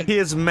a good foot. one. He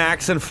is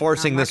max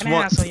enforcing I'm this not gonna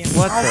one. hassle you.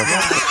 What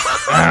the?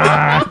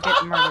 Ah, I'm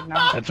getting murdered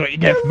now. that's what you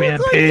get for being a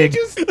pig.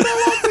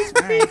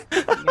 Alright,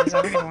 you guys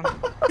have a good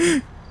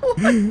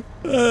one.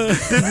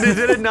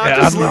 Did it not Yeah,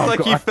 just I'm look not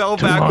like he go- fell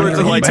 200 backwards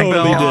and like He fell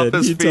totally off did.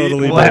 his He feet?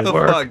 totally What did. the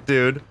That fuck,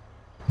 dude?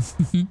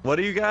 What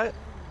do you got?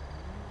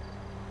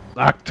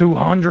 Like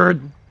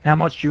 200. How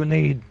much you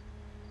need?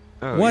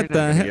 Oh, What you're not the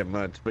gonna heck? get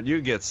much, but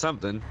you get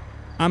something.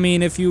 I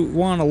mean, if you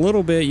want a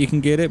little bit, you can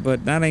get it,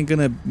 but that ain't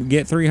gonna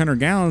get 300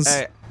 gallons.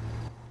 Hey,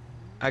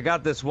 I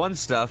got this one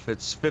stuff.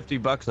 It's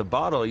 $50 a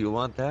bottle. You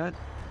want that?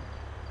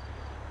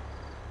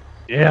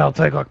 Yeah, I'll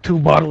take like 2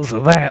 bottles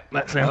of that.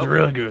 That sounds Oh.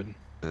 really good.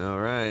 All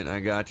right, I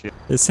got you.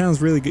 It sounds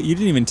really good. You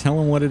didn't even tell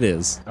him what it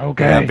is.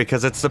 Okay. Yeah,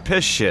 because it's the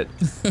piss shit.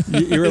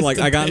 You were like,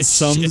 It's I the got best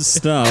some shit. I'll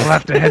stuff,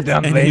 have to head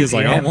down to and the he was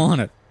like, I ATM.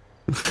 want it.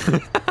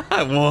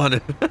 I want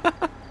it.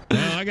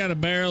 Well, I got a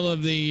barrel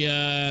of the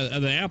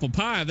apple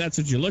pie. If that's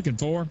what you're looking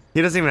for.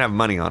 He doesn't even have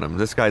money on him.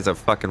 This guy's a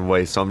fucking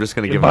waste. So I'm just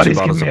gonna Your give him 2 buddy's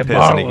bottles giving of me a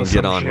piss, and he bottle can of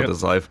get some on with shit.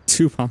 his life.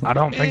 2 bottles. I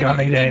don't think I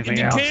need anything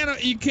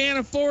else. You can't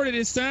afford it.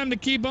 It's time to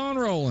keep on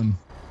rolling.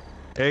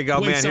 Here you go,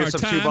 man. Waste Here's our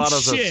some 2 time.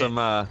 bottles Shit.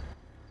 of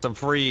some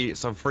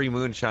free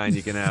moonshine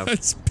you can have.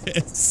 That's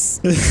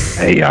piss.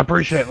 Hey, I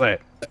appreciate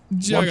that.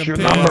 Jug What's of your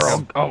piss.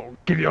 number? I'll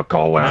give you a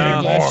call when I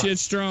Oh, need that more.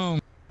 shit's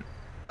strong.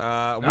 We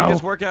No.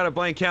 just work out of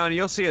Blaine County.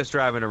 You'll see us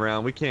driving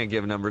around. We can't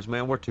give numbers,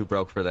 man. We're too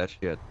broke for that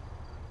shit.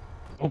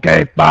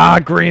 Okay, bye,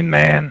 Green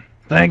Man.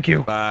 Thank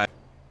you. Bye.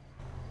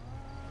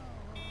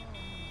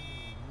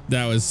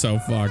 That was so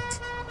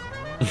fucked.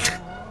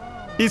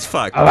 He's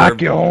fucked. I like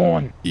We're your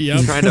horn.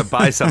 Yep. trying to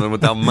buy something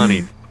without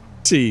money.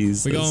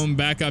 Jeez. We're going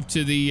back up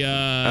to the.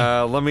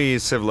 Let me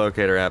Civ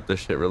Locator app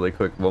this shit really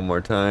quick one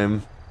more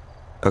time.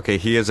 Okay,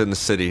 he is in the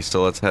city,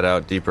 so let's head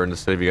out deeper in the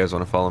city if you guys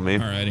want to follow me.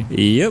 Alrighty.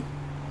 Yep.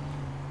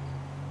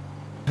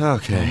 On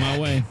Okay. my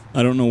way.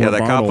 I don't know Yeah, where that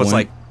cop Bartle was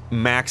went. like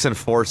max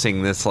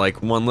enforcing this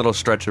like one little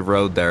stretch of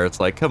road there. It's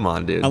like, come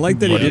on, dude. I like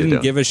that he What are you didn't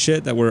doing? give a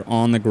shit that we're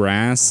on the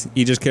grass.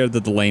 He just cared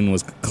that the lane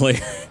was clear.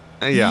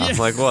 Yeah, Yeah.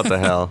 like what the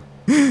hell?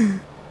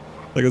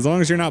 Like, as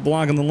long as you're not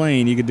blocking the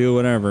lane, you can do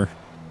whatever.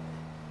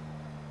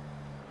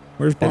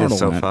 Where's It Bartle is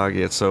so at?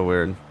 foggy. It's so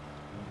weird.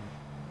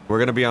 We're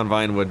gonna be on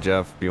Vinewood,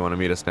 Jeff. If you want to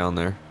meet us down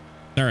there,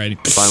 Alrighty.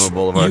 Vinewood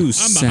Boulevard. You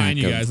I'm behind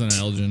you sack of- guys on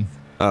Elgin.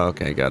 Oh,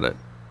 okay, got it.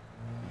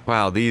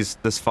 Wow, this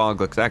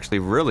fog looks actually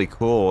really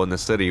cool in the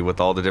city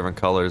with all the different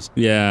colors.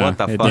 Yeah, What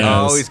the it fuck?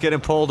 does. Oh, he's getting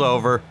pulled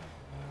over.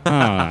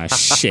 Ah,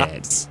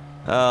 shit.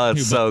 Oh, it's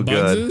Who, so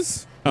good.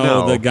 Bugses? Oh,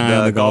 No, the guy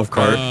on the golf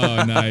cart.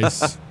 Oh,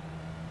 nice.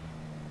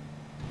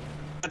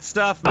 That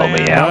stuff, Bail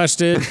man. me out.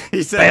 Busted.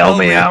 He said, Bail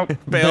me out.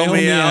 Bail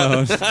me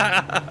out.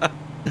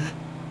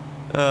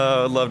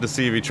 I'd love to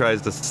see if he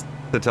tries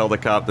to tell the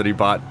cop that he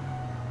bought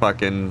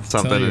fucking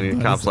something, Tell you and the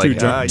about cop's it. like, Two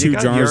jar- you two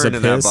got jars urine of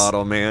in that piss."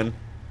 bottle, man.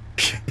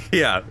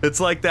 Yeah, it's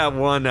like that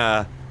one.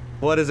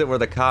 What is it where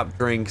the cop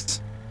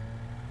drinks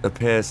the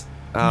piss?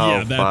 Oh,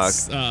 Yeah,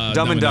 that's, fuck.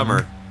 Dumb and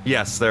Dumber.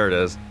 Yes, there it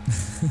is.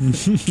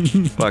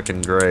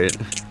 Fucking great.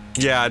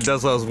 Yeah, it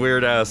does those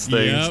weird ass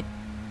things. Yep.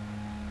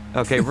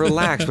 Okay,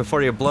 relax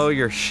before you blow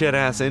your shit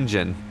ass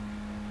engine.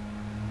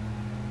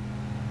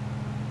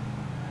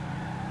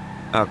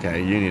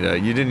 Okay, you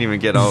didn't even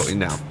get no.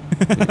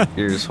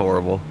 You're just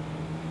horrible.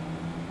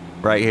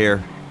 Right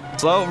here.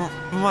 Slow.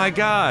 Oh my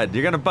god,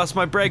 you're gonna bust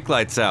my brake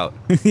lights out.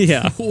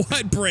 Yeah.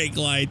 What brake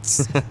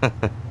lights?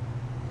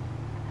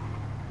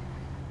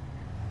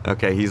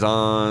 Okay, he's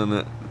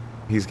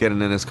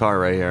getting in his car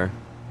right here.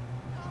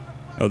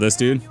 Oh, this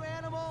dude?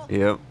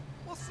 Yep.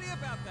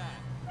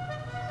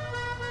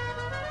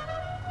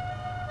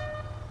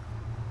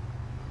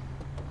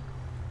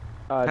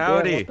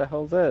 Howdy. What the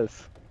hell's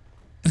this?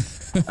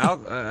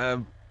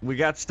 We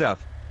got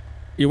stuff.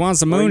 You want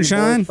some Where are you boys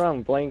moonshine?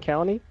 from? Blaine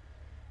County?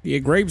 Yeah,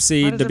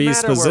 grapeseed to be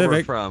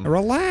specific.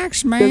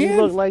 Relax, man.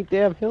 You look like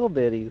damn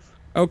hillbillies.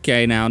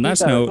 Okay, now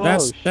that's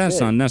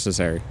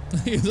unnecessary.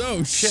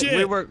 Oh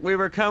shit! We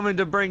were coming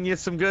to bring you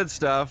some good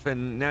stuff,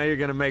 and now you're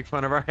gonna make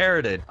fun of our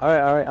heritage. All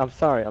right. I'm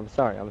sorry,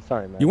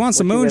 man. You want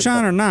some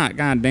moonshine or not?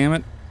 God damn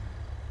it!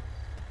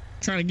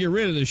 Trying to get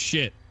rid of this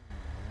shit.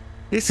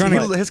 His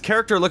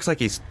character looks like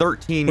he's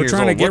 13 We're years old.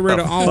 trying to get rid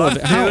of all of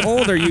it. How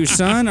old are you,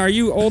 son? Are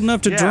you old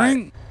enough to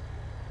drink?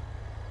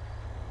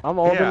 I'm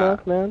old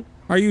enough, man.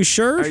 Are you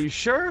sure? Are you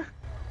sure?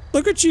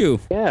 Look at you.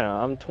 Yeah,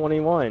 I'm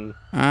 21.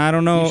 I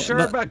don't know. You sure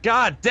about?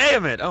 God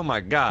damn it! Oh my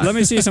god. Let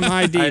me see some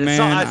ID, man.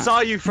 I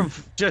saw you from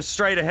just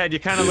straight ahead. You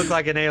kind of look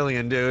like an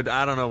alien, dude.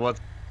 I don't know what.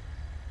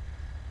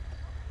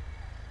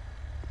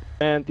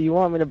 Man, do you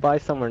want me to buy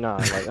some or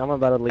not? Like, I'm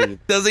about to leave.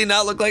 Does he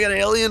not look like an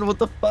alien? What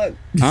the fuck?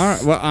 All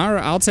right, well, all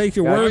right, I'll take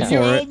your word for it.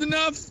 Are you old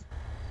enough?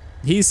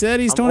 He said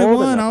he's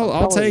 21.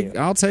 I'll take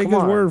his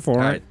word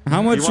for it.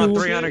 How much you want?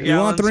 300 gallons? You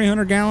want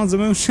 300 gallons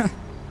of moonshine?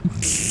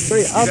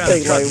 I'll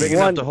take like big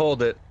enough to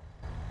hold it.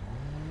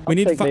 I'll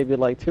take maybe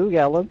like 2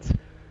 gallons.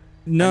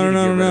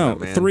 No.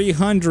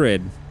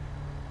 300.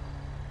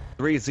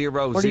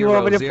 300. What do you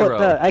want me to put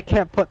that? I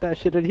can't put that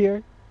shit in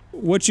here.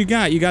 What you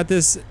got? You got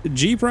this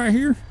Jeep right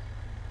here?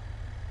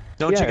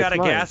 Don't you got a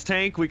gas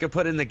tank? We could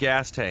put in the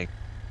gas tank.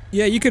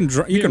 Yeah, you can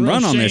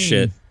run on this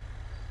shit.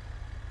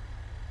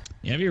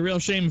 Yeah, it'd be a real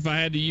shame if I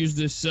had to use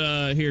this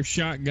here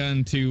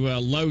shotgun to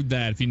load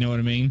that, if you know what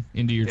I mean,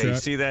 into your truck. You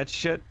see that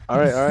shit? All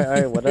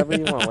right. Whatever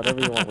you want.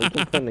 We can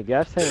put it in the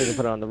gas tank. We can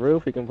put it on the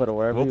roof. We can put it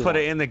wherever We'll put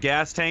it in the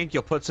gas tank.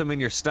 You'll put some in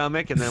your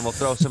stomach, and then we'll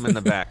throw some in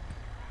the back.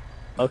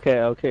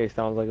 Okay.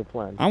 Sounds like a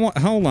plan.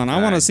 Hold on.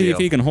 I want to see if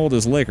he can hold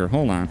his liquor.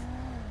 Hold on.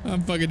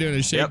 I'm fucking doing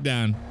a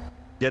shakedown.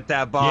 Get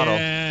that bottle.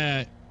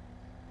 Yeah.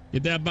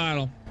 Get that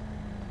bottle.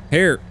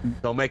 Here.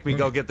 Don't make me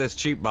go get this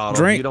cheap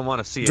bottle. You don't want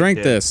to see it.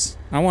 Drink this.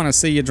 I want to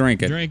see you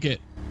drink it. Drink it.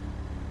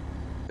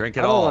 Drink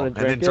it all, and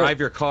then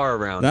drive your car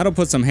around. That'll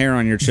put some hair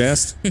on your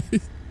chest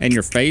and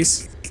your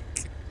face.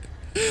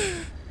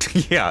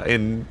 Yeah,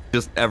 and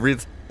just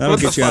everything. That'll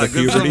get you out of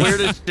puberty. This is the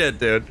weirdest shit,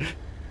 dude.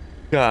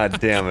 God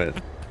damn it.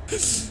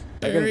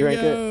 I can drink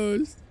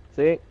it.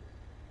 See?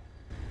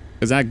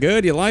 Is that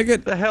good? You like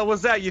it? The hell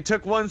was that? You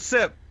took one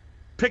sip.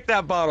 Pick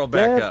that bottle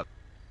back up.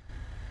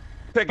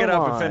 Pick it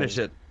up and finish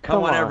it. I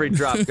want every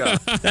drop go.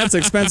 That's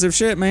expensive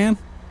shit, man.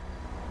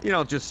 You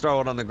don't just throw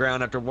it on the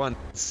ground after one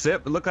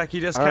sip. It looked like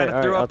you just kind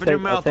of threw up in your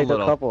mouth a little.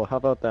 I'll take a couple. How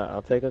about that?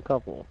 I'll take a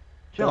couple.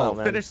 No,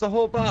 finish the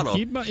whole bottle.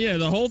 Yeah,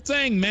 the whole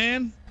thing,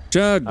 man.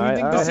 Jug. What do you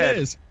think this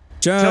is?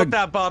 Jug. Tilt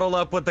that bottle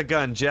up with the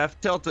gun, Jeff.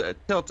 Tilt,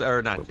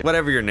 or not Jeff.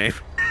 Whatever your name.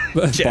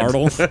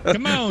 Bartle.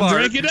 Come on,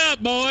 drink it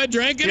up, boy.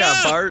 Drink it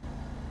up. Yeah, Bart.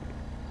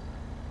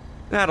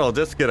 That'll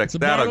just get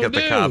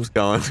the cops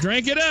going.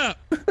 Drink it up.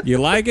 You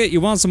like it?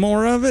 You want some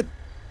more of it?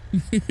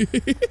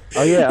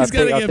 Oh yeah, I'll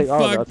take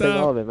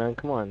all of it, man.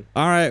 Come on.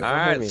 All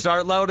right,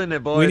 start loading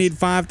it, boys. We need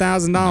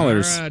 $5,000.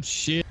 All right,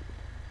 shit.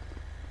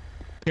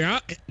 Here,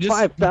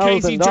 just $5,000. in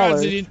case he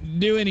tries to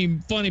do any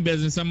funny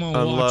business, I'm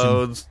gonna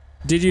watch him.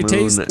 Did you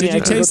taste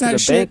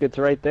that shit? Bank, it's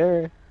right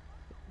there.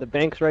 The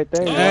bank's right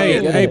there.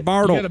 Oh, hey,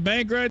 Bartle. You got a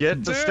bank right there?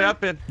 Get the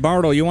step in.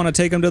 Bartle, you want to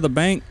take him to the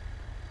bank?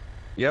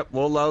 Yep,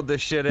 we'll load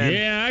this shit in.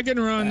 Yeah, I can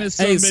run this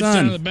bitch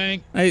down to the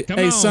bank.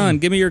 Hey, son,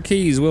 give me your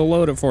keys. We'll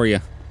load it for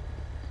you.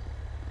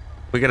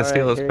 We gotta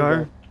steal his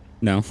car?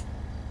 No.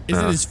 Is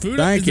it his food?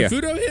 Thank you. Is the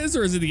food of his,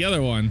 or is it the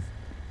other one?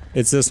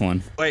 It's this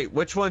one. Wait,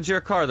 which one's your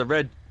car? The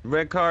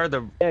red car?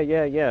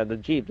 Yeah. The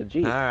Jeep. All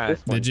right.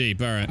 The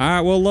Jeep. All right. All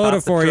right, we'll load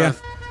it for you.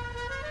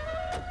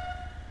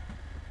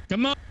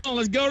 Come on,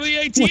 let's go to the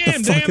ATM. What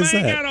the fuck Damn, is I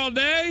ain't that? got all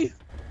day.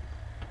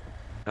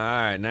 All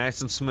right,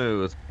 nice and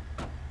smooth.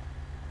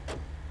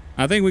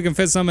 I think we can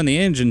fit some in the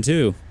engine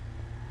too.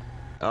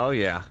 Oh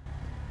yeah.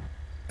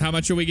 How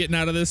much are we getting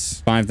out of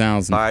this?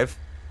 5,000. 5.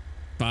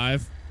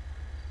 5.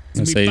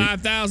 It's gonna be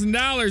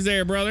 $5,000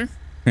 there, brother.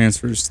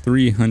 Transfers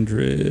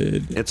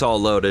 300. It's all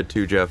loaded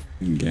too, Jeff.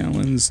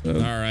 Gallons. Of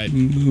all right.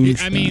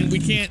 I mean, we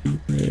can't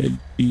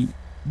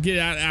get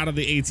out of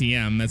the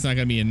ATM. That's not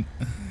gonna be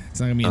it's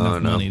not gonna be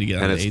enough money to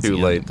get out of the ATM. And it's too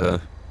late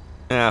to.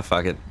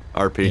 Fuck it.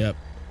 RP. Yep.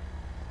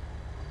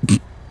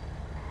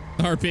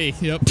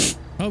 RP. Yep.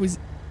 Oh, he's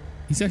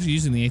actually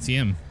using the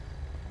ATM.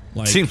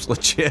 Like, seems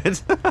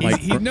legit.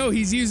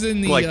 He's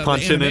using the like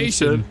punching the and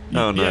shit.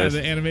 Oh, nice.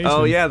 Yeah, the animation.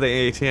 Oh yeah, the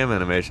ATM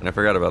animation. I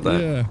forgot about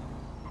that. Yeah.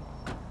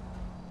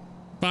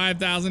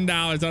 $5,000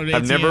 out of the ATM.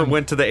 I've never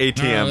went to the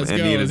ATM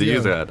and needed to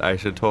use that. I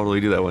should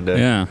totally do that one day.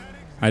 Yeah.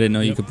 I didn't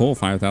know you could pull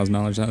 $5,000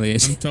 out of the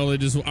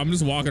ATM. I'm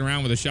just walking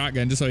around with a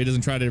shotgun just so he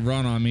doesn't try to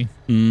run on me.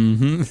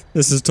 Mm-hmm.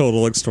 This is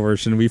total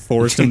extortion. We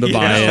forced him to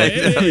buy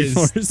it. It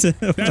is.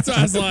 That's why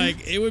I was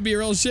like, it would be a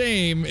real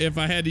shame if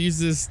I had to use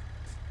this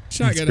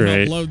shotgun to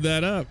help load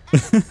that up.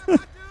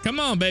 Come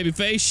on, baby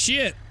face.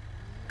 Shit.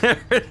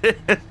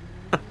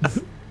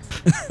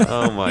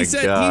 Oh my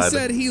God. He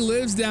said he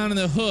lives down in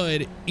the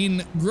hood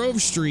in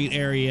Grove Street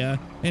area,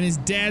 and his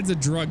dad's a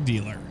drug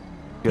dealer.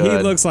 Good.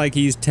 He looks like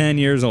he's 10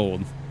 years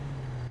old.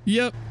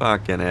 Yep.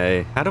 Fucking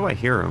A. How do I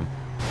hear him?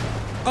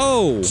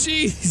 Oh!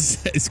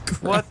 Jesus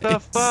Christ. What the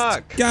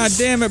fuck? God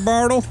damn it,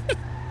 Bartle.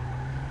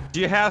 Do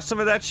you have some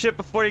of that shit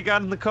before you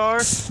got in the car?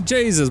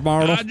 Jesus,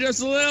 Bartle.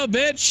 Just a little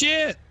bit,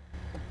 shit.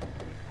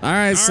 All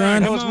right,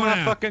 son. That was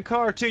my fucking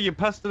car too. You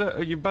busted a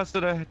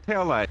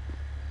taillight.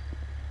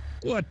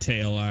 What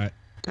taillight?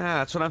 Ah,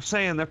 that's what I'm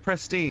saying. They're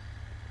pristine.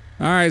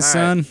 All right,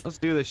 son. Let's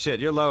do this shit.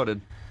 You're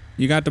loaded.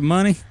 You got the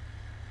money?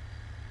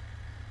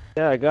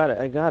 Yeah, I got it.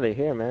 I got it.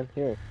 Here, man.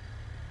 Here.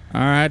 All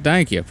right,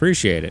 thank you.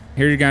 Appreciate it.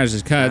 Here you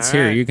guys' cuts. All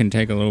Here, right. you can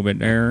take a little bit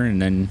there, and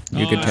then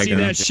you can I take see it.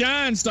 that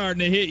shine starting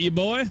to hit you,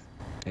 boy.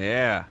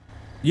 Yeah.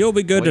 You'll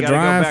be good we to gotta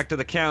drive. go back to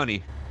the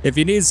county. If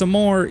you need some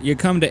more, you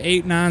come to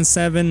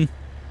 897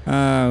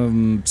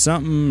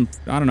 something,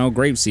 I don't know,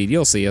 Grapeseed.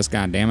 You'll see us,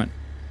 goddammit.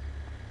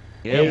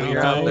 Yeah, I'll we're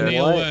out follow there.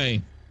 the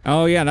way.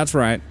 Oh, yeah, that's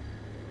right.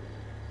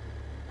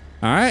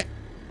 All right.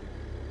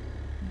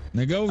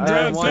 Now go All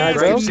drive right, fast.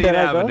 Grapeseed Can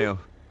I go? Avenue.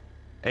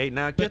 Hey,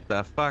 now get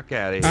the fuck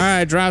out of All here.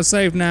 right, drive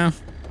safe now.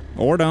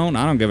 Or don't.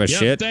 I don't give a Yep,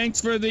 shit.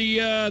 thanks for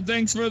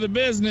the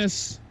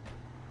business.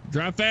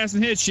 Drive fast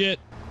and hit shit.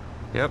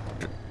 Yep.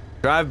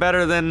 Drive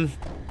better than...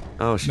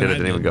 Oh shit, No, it I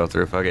didn't even didn't. go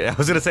through. Fuck it. I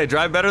was gonna say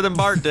drive better than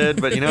Bart did,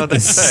 but you know what they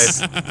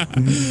say.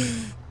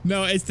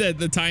 No, it's the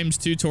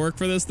 ×2 torque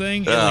for this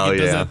thing. Oh, Like it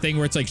does yeah. that thing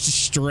where it's like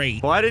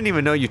straight. Well, I didn't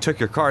even know you took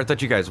your car. I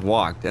thought you guys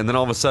walked. And then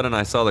all of a sudden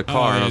I saw the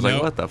car and I was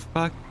like, what the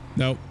fuck?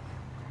 Nope.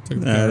 Took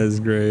the That car. is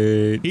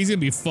great. He's gonna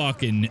be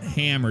fucking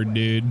hammered,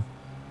 dude.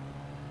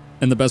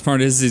 And the best part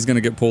is he's going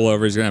to get pulled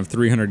over. He's going to have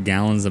 300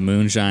 gallons of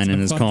moonshine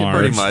in his fucking car.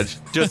 Pretty much.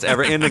 Just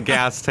in the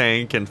gas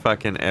tank and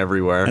fucking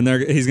everywhere. And they're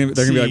gonna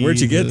be like, where'd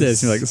you get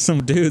this? Jesus. And you're like,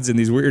 some dudes in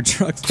these weird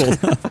trucks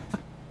pulled up.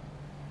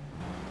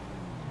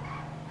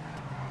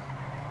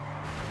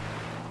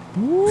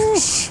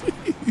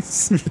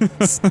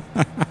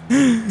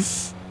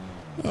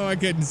 Oh, I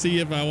couldn't see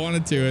if I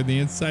wanted to. In the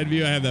inside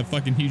view, I have that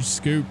fucking huge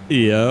scoop.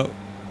 Yep.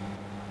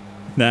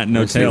 That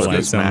no Let's see what tail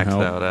this lights don't maxed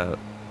help. out at.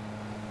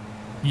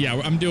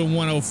 Yeah, I'm doing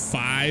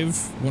 105,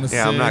 106.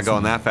 Yeah, I'm not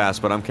going that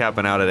fast, but I'm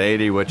capping out at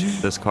 80, which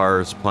this car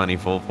is plenty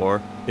full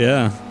for.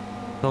 Yeah.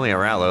 It's only a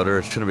rat loader.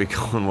 It shouldn't be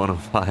going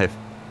 105.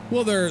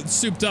 Well, they're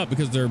souped up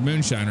because they're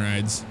moonshine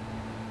rides.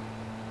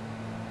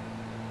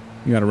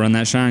 You got to run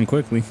that shine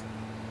quickly.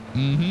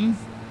 Mm-hmm.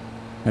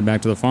 Head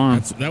back to the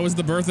farm. That was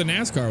the birth of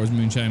NASCAR, was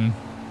moonshining.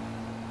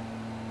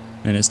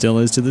 And it still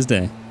is to this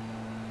day.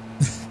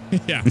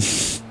 Yeah.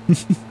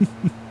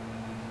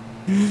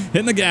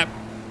 Hitting the gap.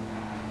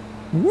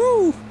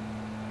 Woo!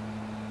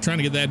 Trying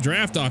to get that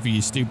draft off of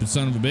you, stupid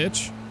son of a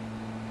bitch.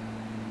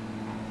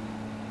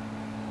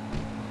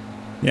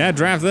 Yeah,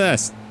 draft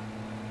this.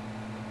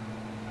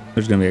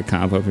 There's going to be a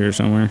cop up here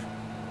somewhere.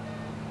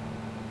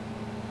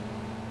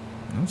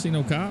 I don't see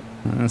no cop.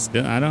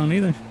 I don't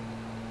either.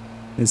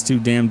 It's too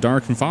damn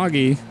dark and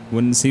foggy.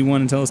 Wouldn't see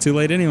one until it's too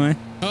late anyway.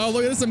 Oh,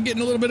 look at this. I'm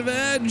getting a little bit of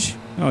edge.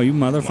 Oh, you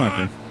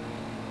motherfucker.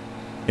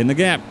 In the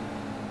gap.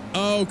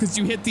 Oh, because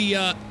you hit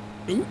the,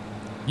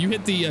 you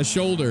hit the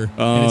shoulder.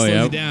 Oh, and it slows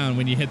yep. you down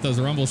when you hit those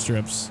rumble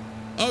strips.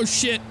 Oh,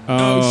 shit.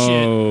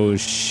 Oh,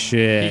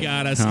 shit. He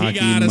got us. Cocky He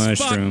got us.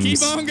 mushrooms.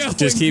 Fuck. Keep on going.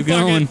 Just keep Fuck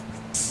going.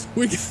 it.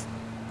 We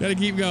gotta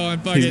keep going.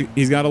 Fuck it.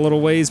 He's got a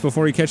little ways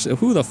before he catches.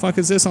 Who the fuck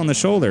is this on the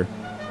shoulder?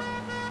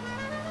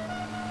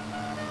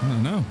 I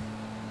don't know.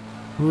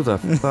 Who the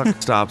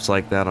fuck stops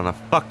like that on a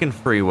fucking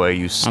freeway,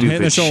 you I'm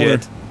hitting the stupid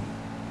shoulder. shit?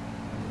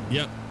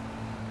 Yep.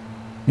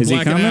 Is he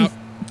Blacking coming? out.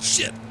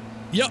 Shit.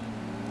 Yep.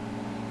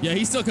 Yeah,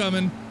 he's still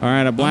coming. All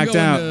right, I blacked I'm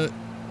out. going to-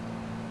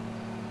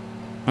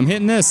 I'm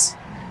hitting this.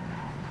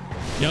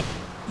 Yep.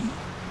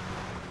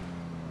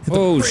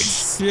 Oh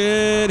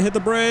shit! Hit the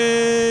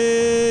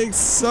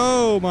brakes!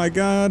 Oh my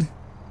god!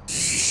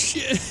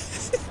 Shit.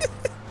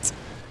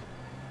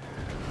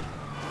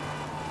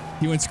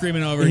 He went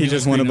screaming over. He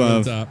just went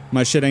above.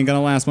 My shit ain't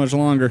gonna last much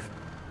longer.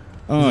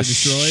 Oh it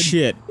destroyed?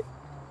 shit!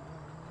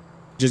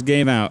 Just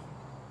gave out.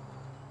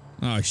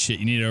 Oh shit!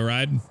 You need a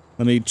ride?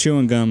 Let me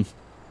chewing gum.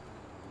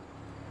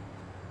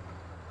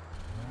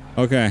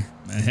 Okay.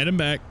 Head him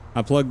back.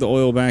 I plugged the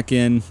oil back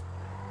in.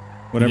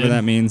 Whatever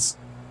that means.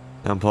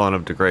 I'm pulling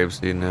up to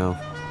Grapeseed now.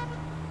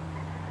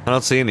 I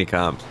don't see any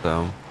cops,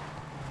 so.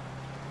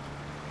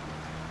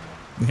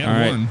 We had All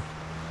right. one.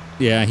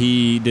 Yeah,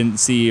 he didn't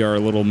see our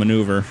little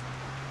maneuver.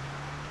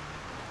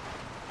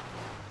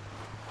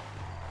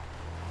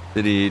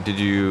 Did he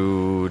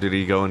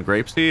go in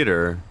Grapeseed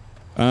or?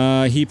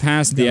 He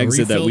passed the Gotta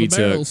exit that refill we the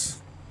took.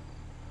 barrels.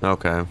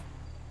 Okay.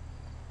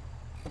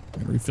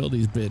 Gotta refill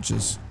these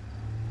bitches.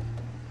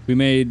 We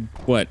made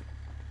what?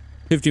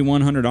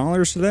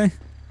 $5,100 today?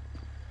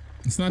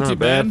 It's not Not too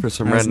bad bad. for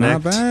some That's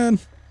not rednecks. bad.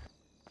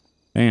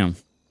 Damn.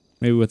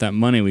 Maybe with that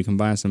money we can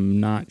buy some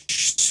not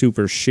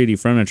super shitty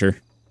furniture.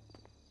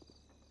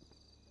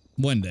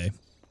 One day.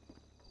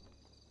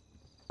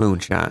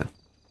 Moonshine.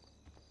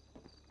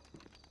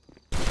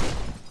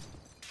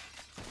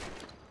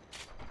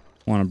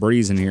 Want a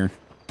breeze in here.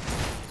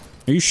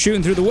 Are you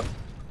shooting through the wood?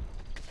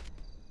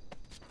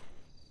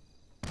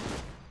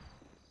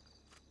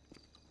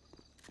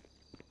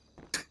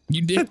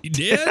 You did? You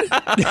did?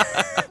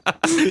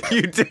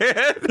 You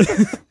did?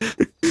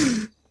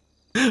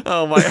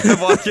 Oh my!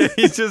 I walk in,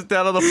 he's just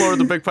down on the floor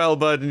with a big pile of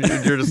blood, and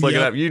you're just looking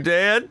Yep. up. You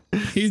dead?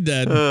 He's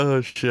dead.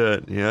 Oh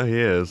shit! Yeah, he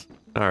is.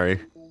 Sorry.